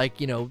guns are like,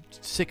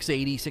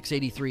 680,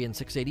 683, and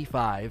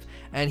 685,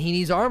 and he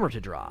needs armor to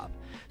drop.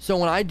 So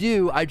when I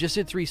just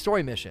did 3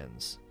 story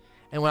missions,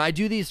 and when I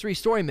do these 3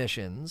 story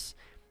missions,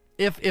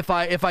 if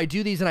I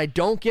do these and I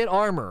don't get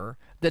armor,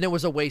 then it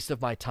was a waste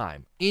of my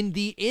time. In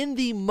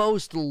the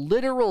most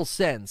literal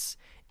sense,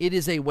 it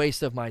is a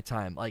waste of my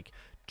time. Like,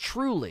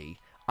 truly,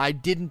 I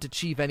didn't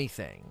achieve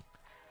anything.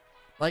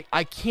 Like,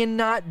 I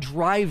cannot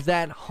drive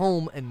that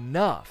home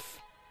enough.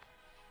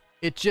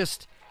 It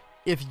just,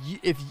 if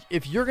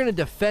you're going to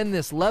defend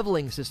this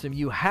leveling system,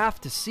 you have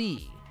to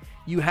see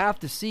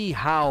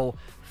how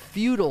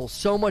futile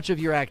so much of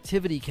your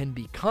activity can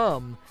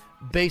become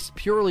based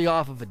purely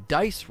off of a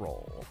dice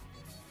roll.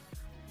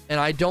 And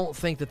I don't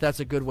think that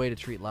that's a good way to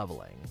treat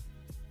leveling.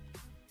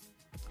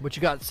 But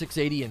you got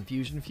 680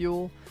 infusion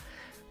fuel?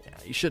 Yeah,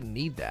 you shouldn't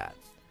need that.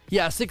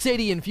 Yeah,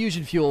 680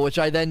 infusion fuel, which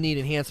I then need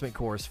enhancement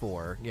cores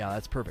for. Yeah,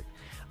 that's perfect.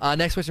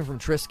 Next question from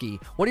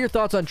Trisky. What are your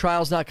thoughts on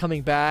Trials not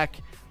coming back?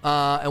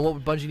 And what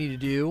would Bungie need to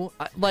do?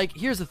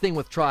 Here's the thing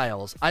with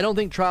Trials. I don't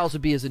think Trials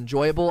would be as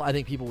enjoyable. I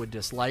think people would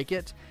dislike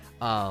it.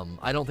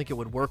 I don't think it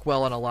would work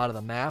well on a lot of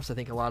the maps. I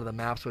think a lot of the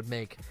maps would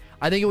make...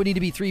 I think it would need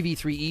to be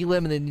 3v3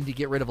 Elim, and they need to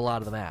get rid of a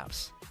lot of the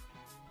maps.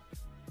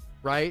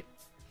 Right?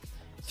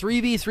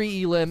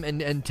 3v3 Elim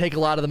and take a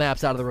lot of the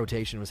maps out of the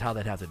rotation was how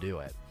they'd have to do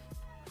it.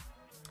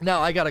 Now,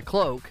 I got a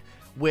cloak,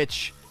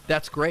 which,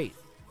 that's great.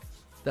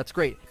 That's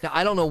great. Now,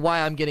 I don't know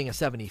why I'm getting a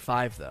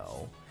 75,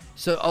 though.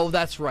 So,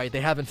 that's right. They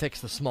haven't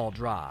fixed the small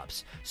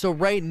drops. So,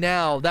 right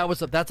now,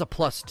 that's a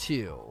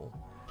 +2.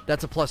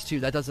 That's a +2.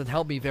 That doesn't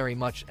help me very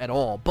much at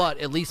all. But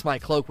at least my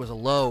cloak was a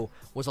low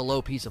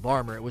piece of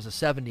armor. It was a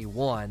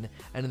 71.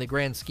 And in the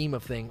grand scheme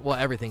of things, well,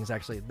 everything's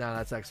actually... No,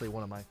 that's actually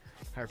one of my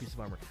higher pieces of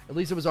armor. At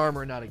least it was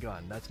armor and not a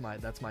gun. That's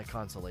my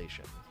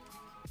consolation.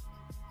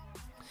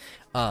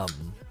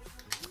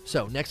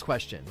 So, next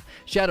question.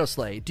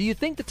 Shadowslay, do you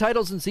think the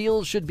titles and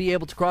seals should be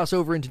able to cross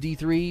over into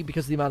D3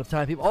 because of the amount of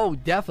time people... Oh,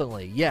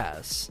 definitely,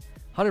 yes.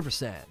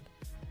 100%.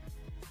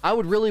 I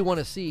would really want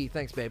to see...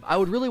 Thanks, babe. I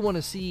would really want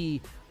to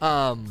see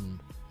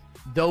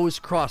those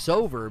cross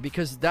over,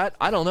 because that...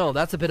 I don't know,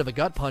 that's a bit of a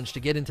gut punch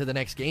to get into the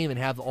next game and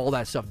have all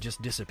that stuff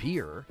just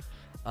disappear.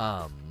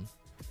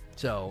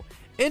 So,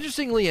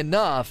 interestingly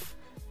enough,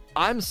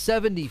 I'm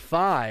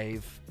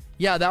 75...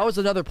 Yeah, that was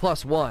another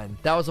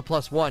 +1. That was a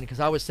 +1 because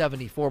I was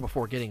 74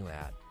 before getting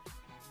that.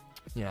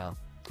 Yeah,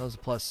 that was a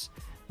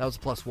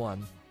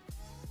 +1.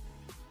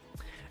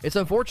 It's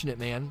unfortunate,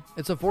 man.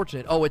 It's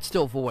unfortunate. Oh, it's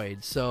still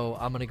void, so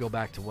I'm gonna go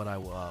back to what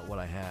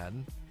I had.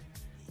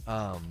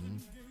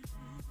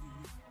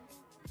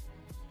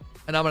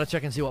 And I'm gonna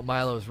check and see what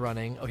Milo's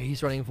running. Okay,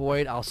 he's running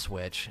void. I'll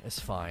switch. It's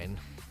fine.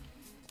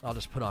 I'll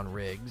just put on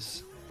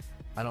rigs.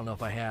 I don't know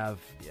if I have.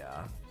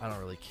 Yeah, I don't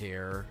really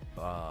care.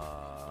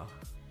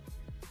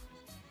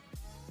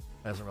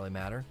 Doesn't really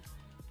matter.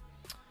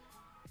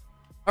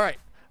 All right.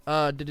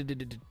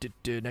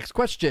 Next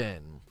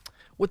question.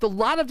 With a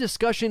lot of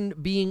discussion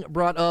being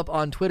brought up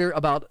on Twitter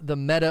about the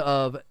meta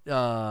of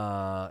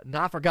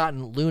Not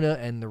Forgotten, Luna,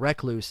 and the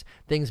Recluse,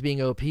 things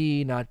being OP,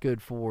 not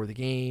good for the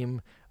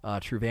game.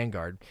 True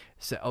Vanguard.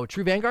 So,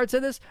 True Vanguard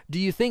said this? Do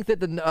you think that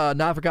the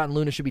Not Forgotten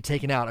Luna should be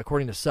taken out,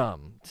 according to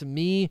some? To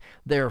me,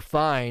 they're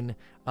fine,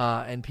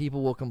 and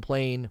people will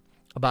complain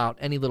about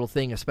any little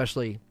thing,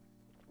 especially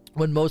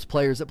when most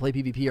players that play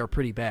PvP are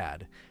pretty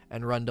bad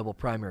and run double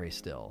primary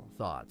still.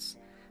 Thoughts?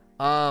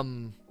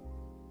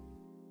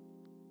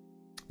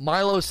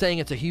 Milo's saying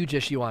it's a huge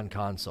issue on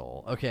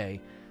console.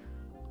 Okay.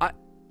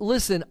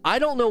 Listen, I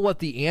don't know what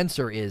the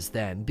answer is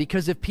then,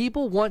 because if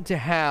people want to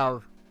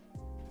have...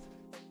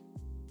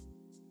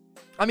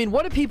 I mean,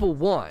 what do people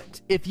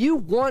want? If you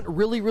want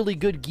really, really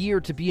good gear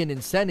to be an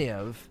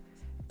incentive,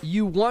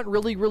 you want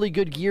really, really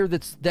good gear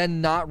that's then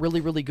not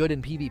really, really good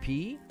in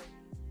PvP?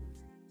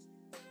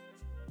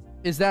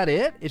 Is that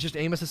it? It's just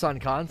aim assist on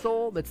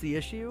console that's the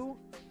issue?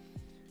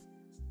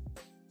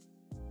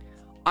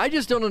 I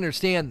just don't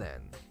understand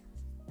then.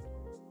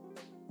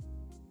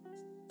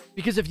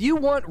 Because if you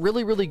want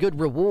really, really good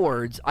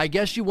rewards, I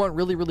guess you want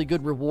really, really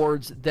good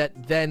rewards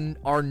that then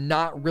are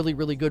not really,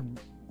 really good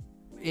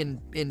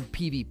in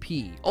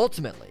PvP.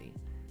 Ultimately,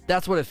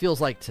 that's what it feels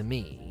like to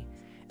me.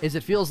 Is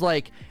it feels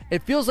like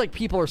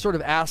people are sort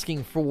of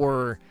asking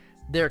for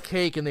their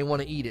cake and they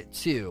want to eat it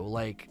too.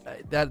 Like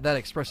that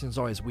expression is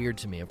always weird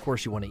to me. Of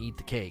course you want to eat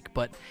the cake,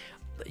 but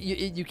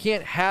you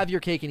can't have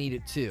your cake and eat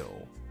it too.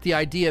 The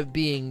idea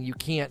being you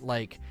can't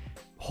like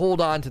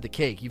hold on to the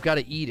cake. You've got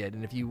to eat it,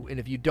 and if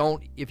you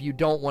don't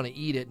want to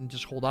eat it and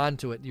just hold on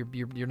to it,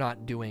 you're not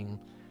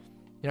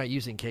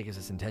using cake as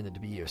it's intended to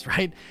be used,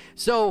 right?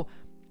 So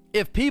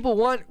if people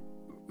want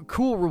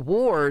cool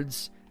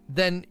rewards,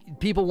 then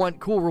people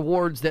want cool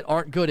rewards that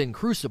aren't good in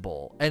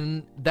Crucible,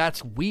 and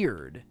that's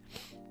weird.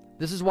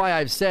 This is why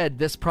I've said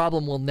this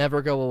problem will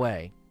never go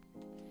away.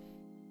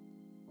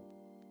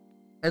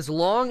 As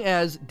long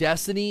as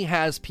Destiny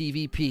has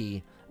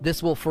PvP,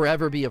 this will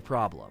forever be a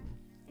problem.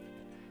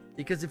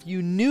 Because if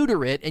you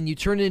neuter it and you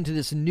turn it into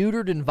this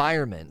neutered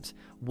environment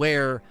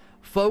where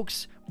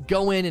folks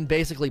go in and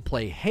basically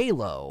play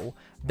Halo,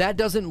 that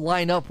doesn't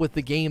line up with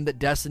the game that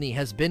Destiny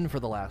has been for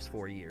the last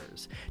 4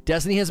 years.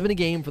 Destiny has been a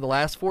game for the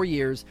last 4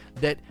 years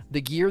that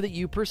the gear that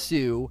you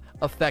pursue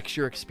affects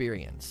your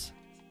experience.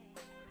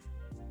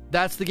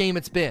 That's the game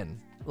it's been.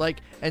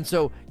 And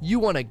so you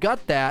want to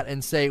gut that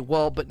and say,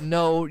 well, but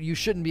no, you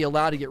shouldn't be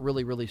allowed to get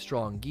really, really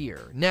strong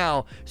gear.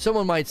 Now,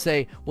 someone might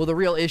say, well, the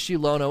real issue,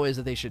 Lono, is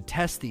that they should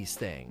test these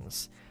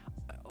things.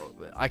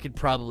 I could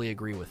probably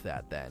agree with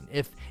that then.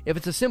 If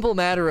it's a simple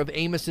matter of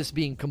aim assist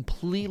being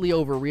completely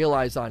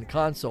over-realized on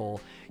console,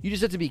 you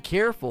just have to be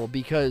careful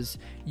because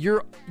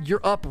you're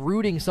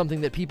uprooting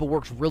something that people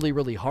worked really,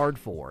 really hard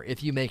for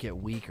if you make it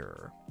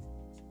weaker.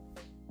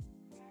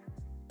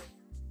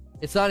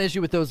 It's not an issue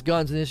with those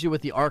guns, it's an issue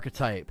with the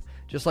archetype,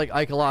 just like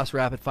Ikelos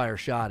rapid-fire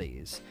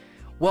shotties.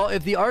 Well,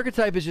 if the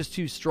archetype is just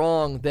too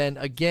strong, then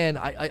again,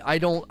 I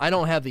don't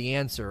have the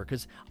answer,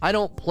 because I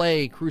don't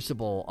play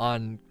Crucible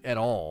on at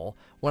all.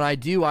 When I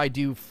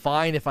do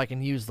fine if I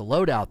can use the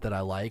loadout that I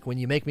like. When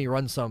you make me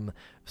run some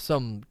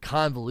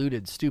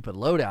convoluted, stupid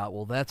loadout,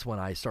 well, that's when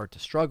I start to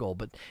struggle.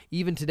 But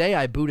even today,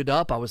 I booted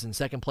up. I was in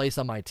second place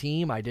on my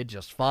team. I did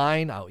just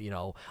fine.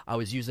 I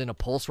was using a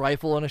pulse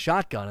rifle and a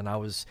shotgun, and I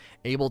was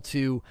able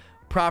to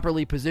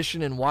properly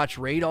position and watch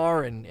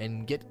radar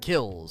and get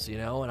kills,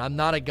 and I'm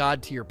not a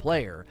god tier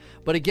player.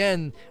 But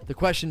again, the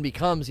question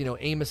becomes,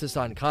 aim assist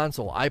on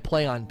console. I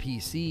play on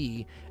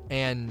PC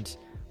and,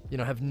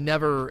 have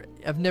never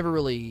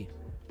really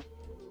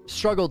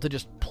struggled to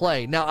just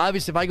play. Now,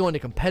 obviously, if I go into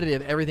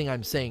competitive, everything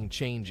I'm saying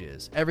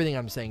changes. Everything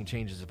I'm saying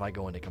changes if I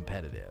go into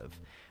competitive.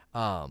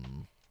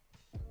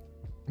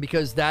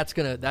 Because that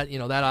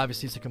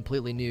obviously is a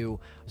completely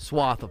new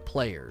swath of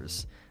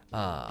players.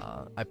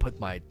 I put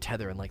my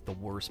tether in the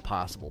worst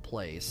possible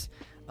place.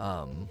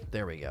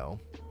 There we go.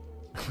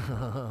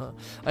 I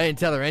didn't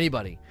tether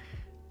anybody.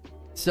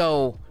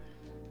 So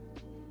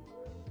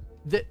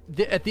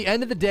at the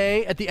end of the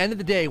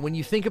day, when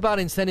you think about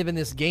incentive in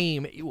this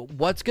game,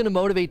 what's going to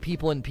motivate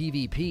people in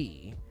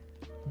PvP?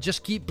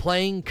 Just keep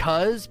playing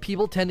cause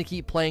people tend to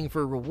keep playing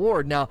for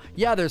reward. Now,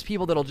 yeah, there's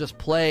people that'll just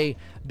play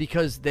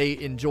because they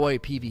enjoy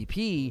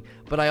PvP,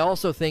 but I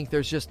also think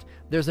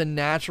there's a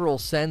natural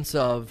sense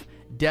of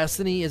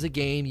Destiny is a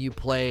game you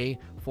play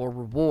for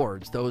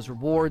rewards. Those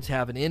rewards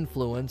have an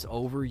influence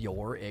over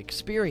your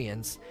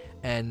experience,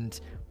 and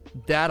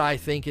that, I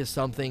think, is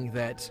something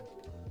that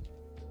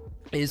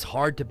is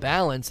hard to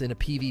balance in a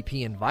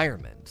PvP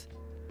environment.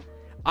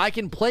 I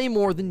can play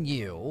more than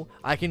you.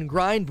 I can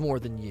grind more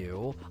than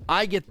you.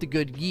 I get the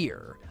good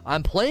gear.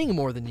 I'm playing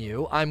more than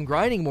you. I'm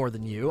grinding more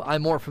than you.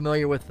 I'm more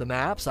familiar with the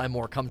maps. I'm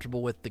more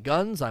comfortable with the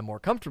guns. I'm more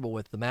comfortable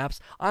with the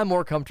maps. I'm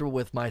more comfortable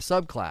with my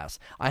subclass.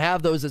 I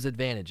have those as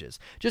advantages.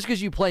 Just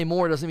because you play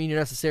more doesn't mean you're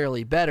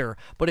necessarily better,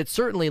 but it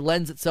certainly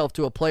lends itself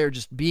to a player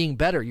just being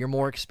better. You're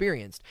more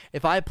experienced.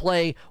 If I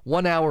play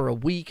 1 hour a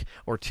week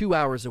or 2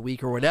 hours a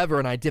week or whatever,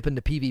 and I dip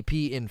into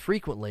PvP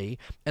infrequently,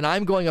 and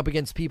I'm going up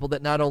against people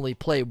that not only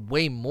play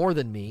way more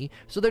than me,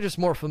 so they're just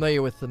more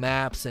familiar with the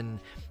maps and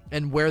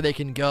where they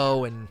can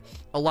go, and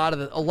a lot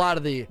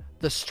of the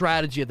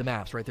strategy of the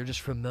maps, right? They're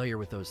just familiar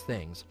with those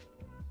things.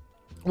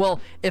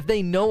 Well, if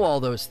they know all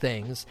those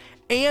things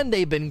and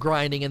they've been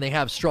grinding and they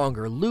have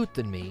stronger loot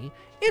than me,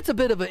 it's a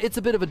bit of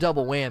a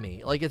double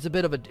whammy. Like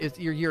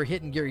you're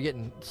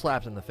getting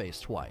slapped in the face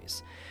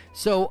twice.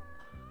 So,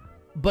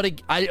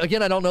 but I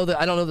don't know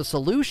the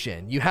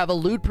solution. You have a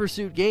loot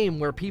pursuit game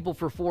where people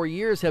for 4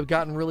 years have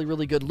gotten really,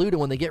 really good loot,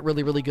 and when they get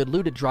really, really good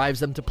loot, it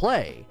drives them to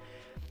play.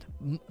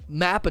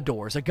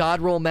 Mapadors, a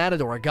God Roll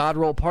Matador, a God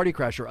Roll Party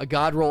Crasher, a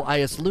God Roll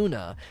IS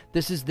Luna.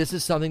 This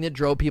is something that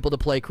drove people to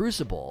play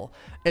Crucible.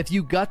 If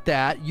you got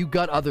that, you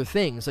got other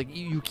things. Like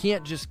you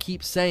can't just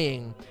keep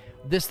saying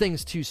this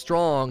thing's too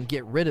strong,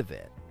 get rid of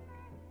it.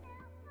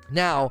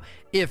 Now,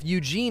 if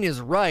Eugene is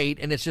right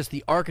and it's just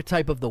the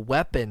archetype of the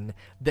weapon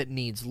that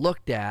needs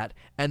looked at,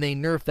 and they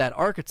nerf that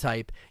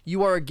archetype,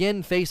 you are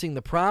again facing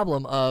the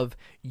problem of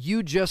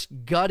you just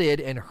gutted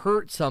and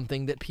hurt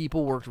something that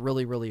people worked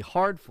really, really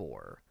hard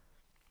for.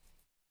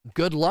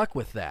 Good luck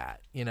with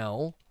that, you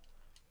know?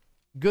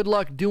 Good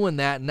luck doing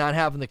that and not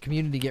having the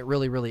community get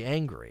really, really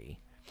angry.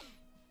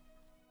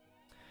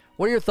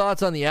 What are your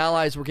thoughts on the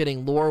allies we're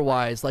getting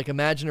lore-wise? Like,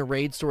 imagine a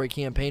raid story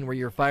campaign where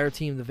your fire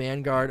team, the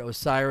Vanguard,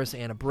 Osiris,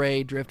 Anna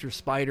Bray, Drifter,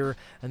 Spider,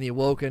 and the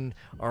Awoken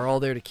are all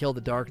there to kill the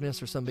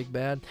darkness or some big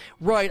bad.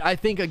 Right. I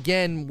think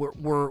again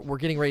we're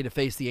getting ready to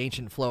face the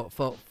ancient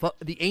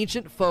the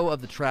ancient foe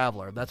of the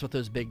Traveler. That's what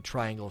those big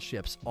triangle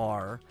ships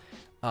are.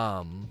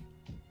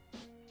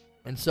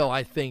 And so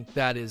I think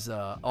that is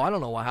I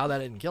don't know how that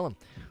didn't kill him.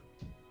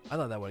 I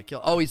thought that would have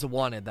killed. Oh, he's a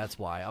wanted. That's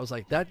why. I was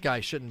like, that guy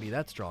shouldn't be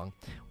that strong.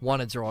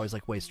 Wanteds are always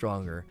like way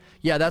stronger.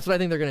 Yeah, that's what I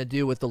think they're gonna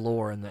do with the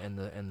lore and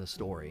the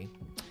story.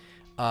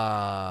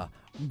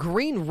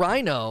 Green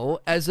Rhino,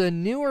 as a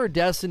newer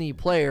Destiny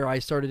player, I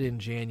started in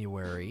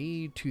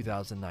January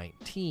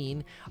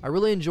 2019. I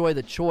really enjoy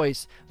the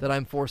choice that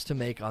I'm forced to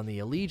make on the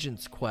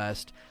Allegiance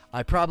quest.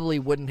 I probably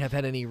wouldn't have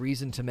had any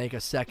reason to make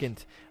a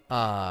second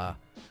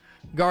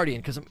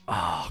Guardian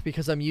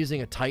because I'm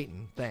using a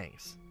Titan.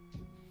 Thanks.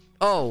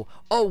 Oh,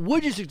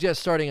 would you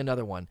suggest starting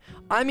another one?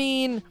 I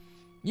mean,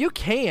 you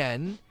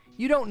can.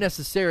 You don't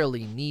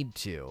necessarily need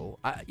to.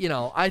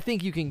 I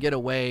think you can get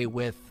away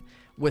with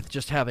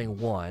just having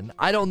one.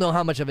 I don't know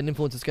how much of an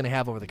influence it's going to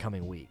have over the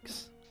coming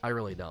weeks. I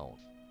really don't.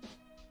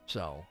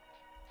 So,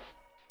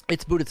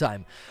 it's Buddha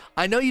time.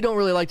 I know you don't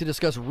really like to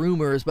discuss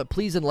rumors, but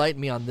please enlighten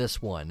me on this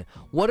one.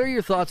 What are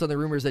your thoughts on the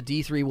rumors that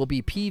D3 will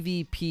be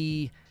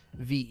PvP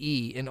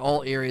VE in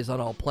all areas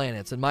on all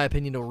planets? In my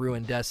opinion, it'll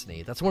ruin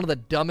Destiny. That's one of the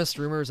dumbest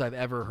rumors I've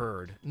ever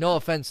heard. No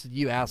offense to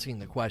you asking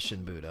the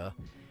question, Buddha.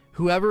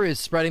 Whoever is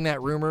spreading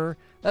that rumor,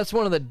 that's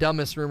one of the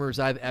dumbest rumors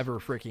I've ever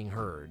freaking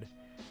heard.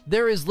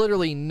 There is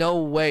literally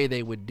no way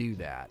they would do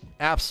that.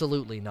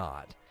 Absolutely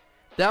not.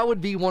 That would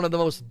be one of the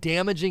most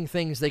damaging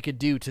things they could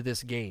do to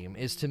this game,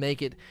 is to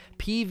make it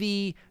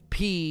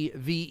PvP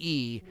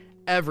VE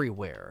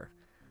everywhere.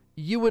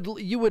 You would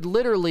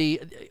literally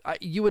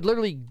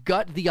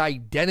gut the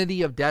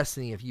identity of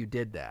Destiny if you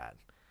did that.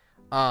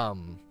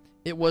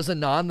 It was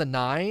Anon the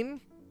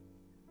 9.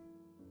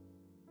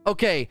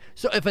 Okay,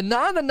 so if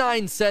Anon the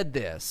 9 said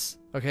this,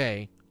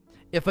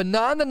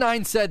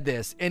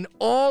 and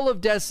all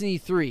of Destiny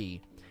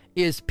 3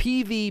 is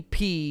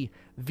PvP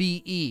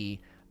VE,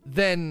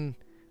 then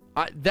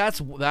that's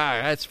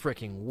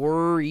freaking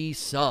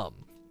worrisome.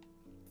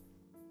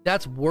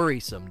 That's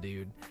worrisome,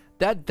 dude.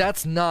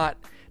 That's not.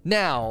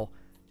 Now,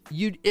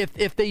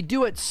 if they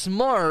do it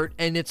smart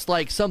and it's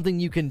like something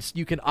you can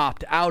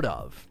opt out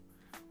of,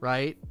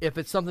 right? If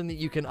it's something that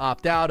you can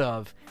opt out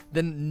of,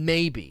 then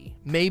maybe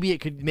you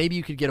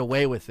could get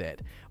away with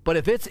it. But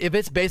if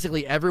it's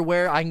basically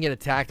everywhere, I can get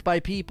attacked by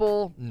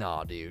people.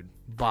 Nah, dude.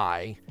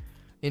 Bye.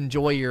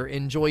 Enjoy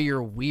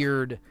your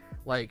weird,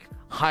 like,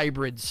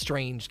 hybrid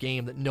strange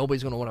game that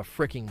nobody's gonna want to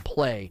freaking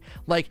play.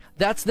 Like,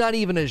 that's not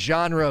even a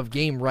genre of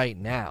game right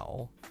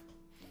now,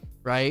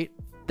 right?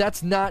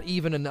 That's not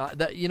even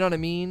that, you know what I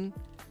mean?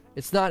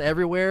 It's not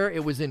everywhere.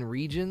 It was in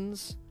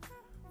regions.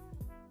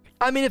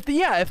 I mean, if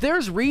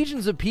there's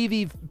regions of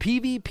PvPvE,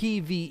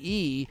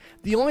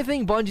 the only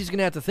thing Bungie's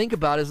gonna have to think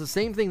about is the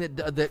same thing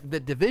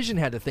that Division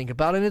had to think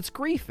about, and it's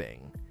griefing.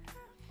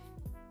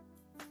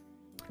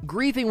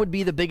 Griefing would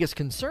be the biggest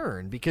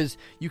concern, because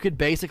you could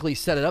basically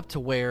set it up to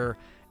where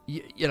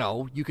you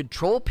know, you could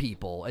troll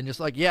people and just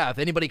like, yeah, if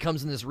anybody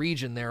comes in this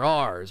region, they're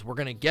ours. We're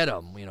gonna get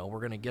them. You know, we're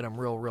gonna get them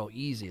real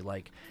easy.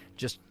 Like,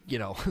 just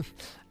just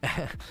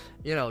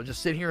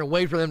sit here and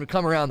wait for them to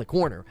come around the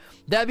corner.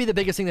 That'd be the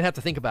biggest thing to have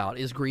to think about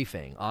is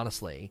griefing,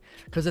 honestly,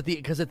 because at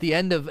the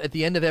end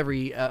of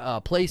every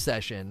play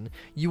session,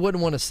 you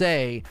wouldn't want to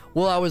say,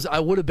 well, I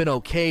would have been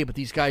okay, but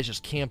these guys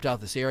just camped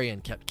out this area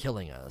and kept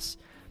killing us.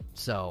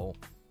 So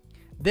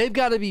they've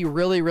got to be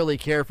really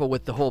careful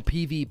with the whole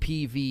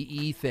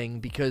PvPvE thing,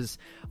 because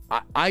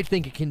I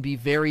think it can be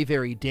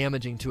very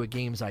damaging to a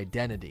game's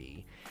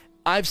identity.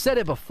 I've said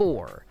it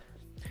before.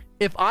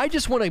 If I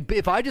just want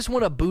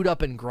to boot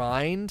up and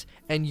grind,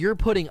 and you're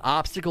putting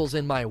obstacles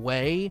in my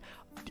way,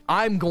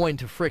 I'm going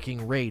to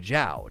freaking rage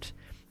out.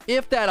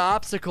 If that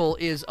obstacle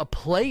is a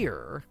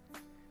player,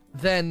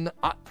 then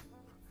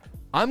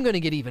I'm going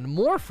to get even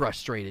more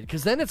frustrated,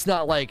 because then it's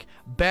not like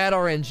bad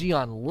RNG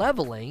on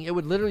leveling. It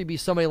would literally be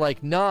somebody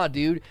like, nah,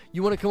 dude,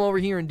 you want to come over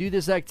here and do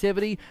this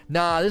activity?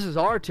 Nah, this is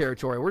our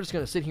territory. We're just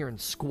going to sit here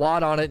and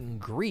squat on it and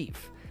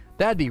grief.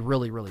 That'd be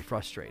really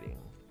frustrating.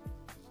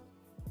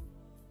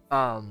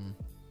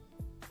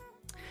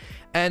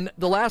 And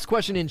the last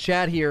question in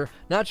chat here,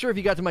 not sure if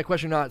you got to my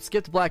question or not.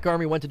 Skipped Black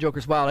Army, went to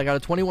Joker's Wild. I got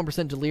a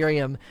 21%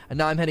 Delirium, and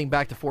now I'm heading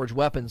back to Forge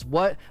Weapons.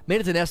 What made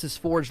it to Nessus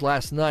Forge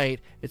last night?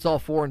 It's all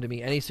foreign to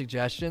me. Any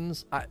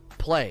suggestions?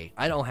 Play.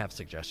 I don't have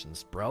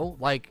suggestions, bro.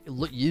 Like,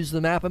 use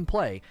the map and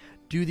play.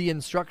 Do the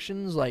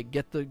instructions, like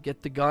get the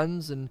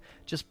guns and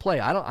just play.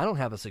 I don't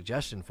have a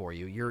suggestion for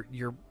you.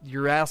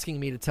 You're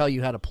asking me to tell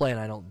you how to play, and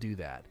I don't do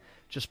that.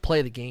 Just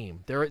play the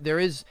game.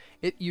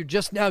 You're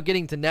just now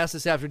getting to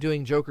Nessus after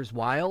doing Joker's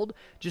Wild.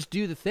 Just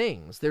do the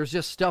things. There's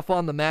just stuff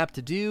on the map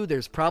to do.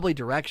 There's probably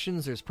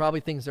directions. There's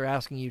probably things they're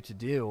asking you to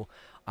do.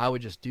 I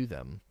would just do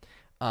them.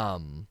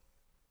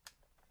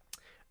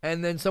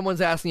 And then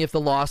someone's asking if the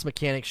loss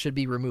mechanic should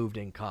be removed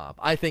in comp.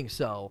 I think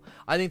so.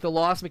 I think the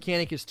loss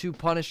mechanic is too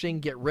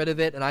punishing. Get rid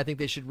of it, and I think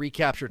they should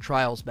recapture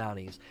trials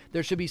bounties.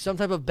 There should be some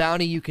type of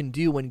bounty you can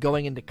do when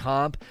going into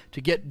comp to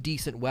get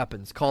decent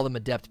weapons. Call them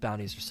adept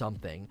bounties or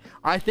something.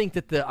 I think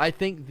that the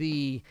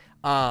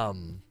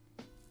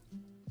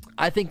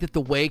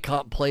way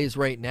comp plays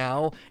right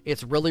now,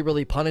 it's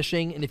really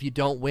punishing, and if you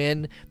don't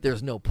win,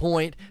 there's no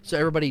point, so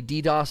everybody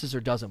DDoSes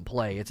or doesn't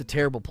play. It's a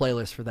terrible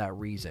playlist for that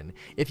reason.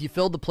 If you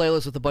filled the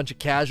playlist with a bunch of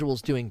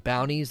casuals doing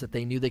bounties that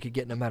they knew they could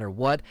get no matter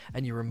what,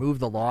 and you remove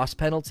the loss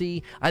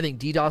penalty, I think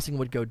DDoSing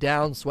would go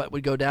down, sweat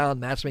would go down,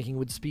 matchmaking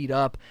would speed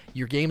up,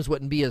 your games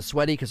wouldn't be as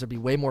sweaty because there'd be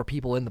way more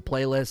people in the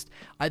playlist.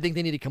 I think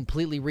they need to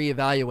completely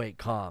reevaluate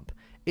comp.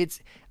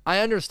 I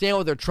understand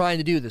what they're trying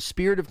to do, the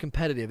spirit of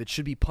competitive. It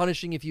should be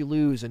punishing if you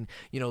lose and,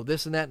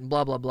 this and that and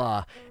blah, blah,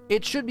 blah.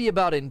 It should be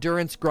about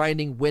endurance,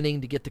 grinding,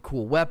 winning to get the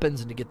cool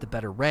weapons and to get the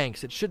better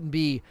ranks. It shouldn't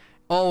be,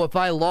 oh, if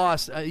I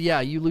lost,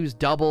 you lose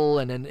double,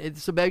 and then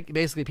it's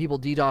basically people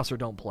DDoS or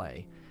don't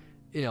play.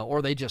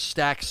 Or they just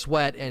stack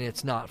sweat and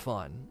it's not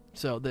fun.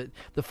 So the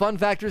fun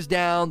factor's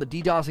down, the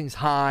DDoSing's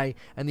high,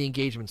 and the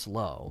engagement's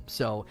low.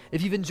 So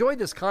if you've enjoyed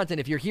this content,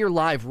 if you're here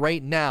live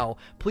right now,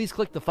 please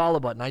click the follow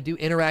button. I do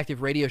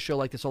interactive radio show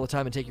like this all the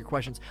time and take your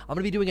questions. I'm going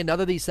to be doing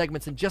another of these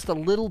segments in just a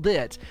little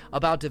bit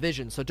about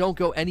Division, so don't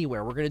go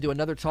anywhere. We're going to do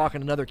another talk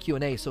and another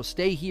Q&A, so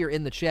stay here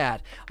in the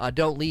chat.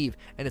 Don't leave,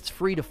 and it's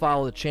free to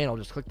follow the channel.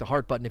 Just click the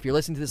heart button. If you're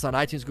listening to this on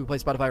iTunes, Google Play,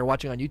 Spotify, or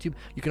watching on YouTube,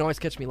 you can always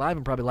catch me live.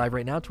 I'm probably live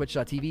right now,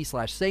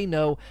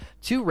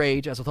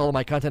 twitch.tv/SayNoToRage. As with all of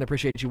my content, I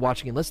appreciate you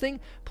watching and listening.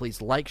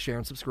 Please like, share,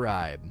 and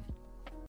subscribe.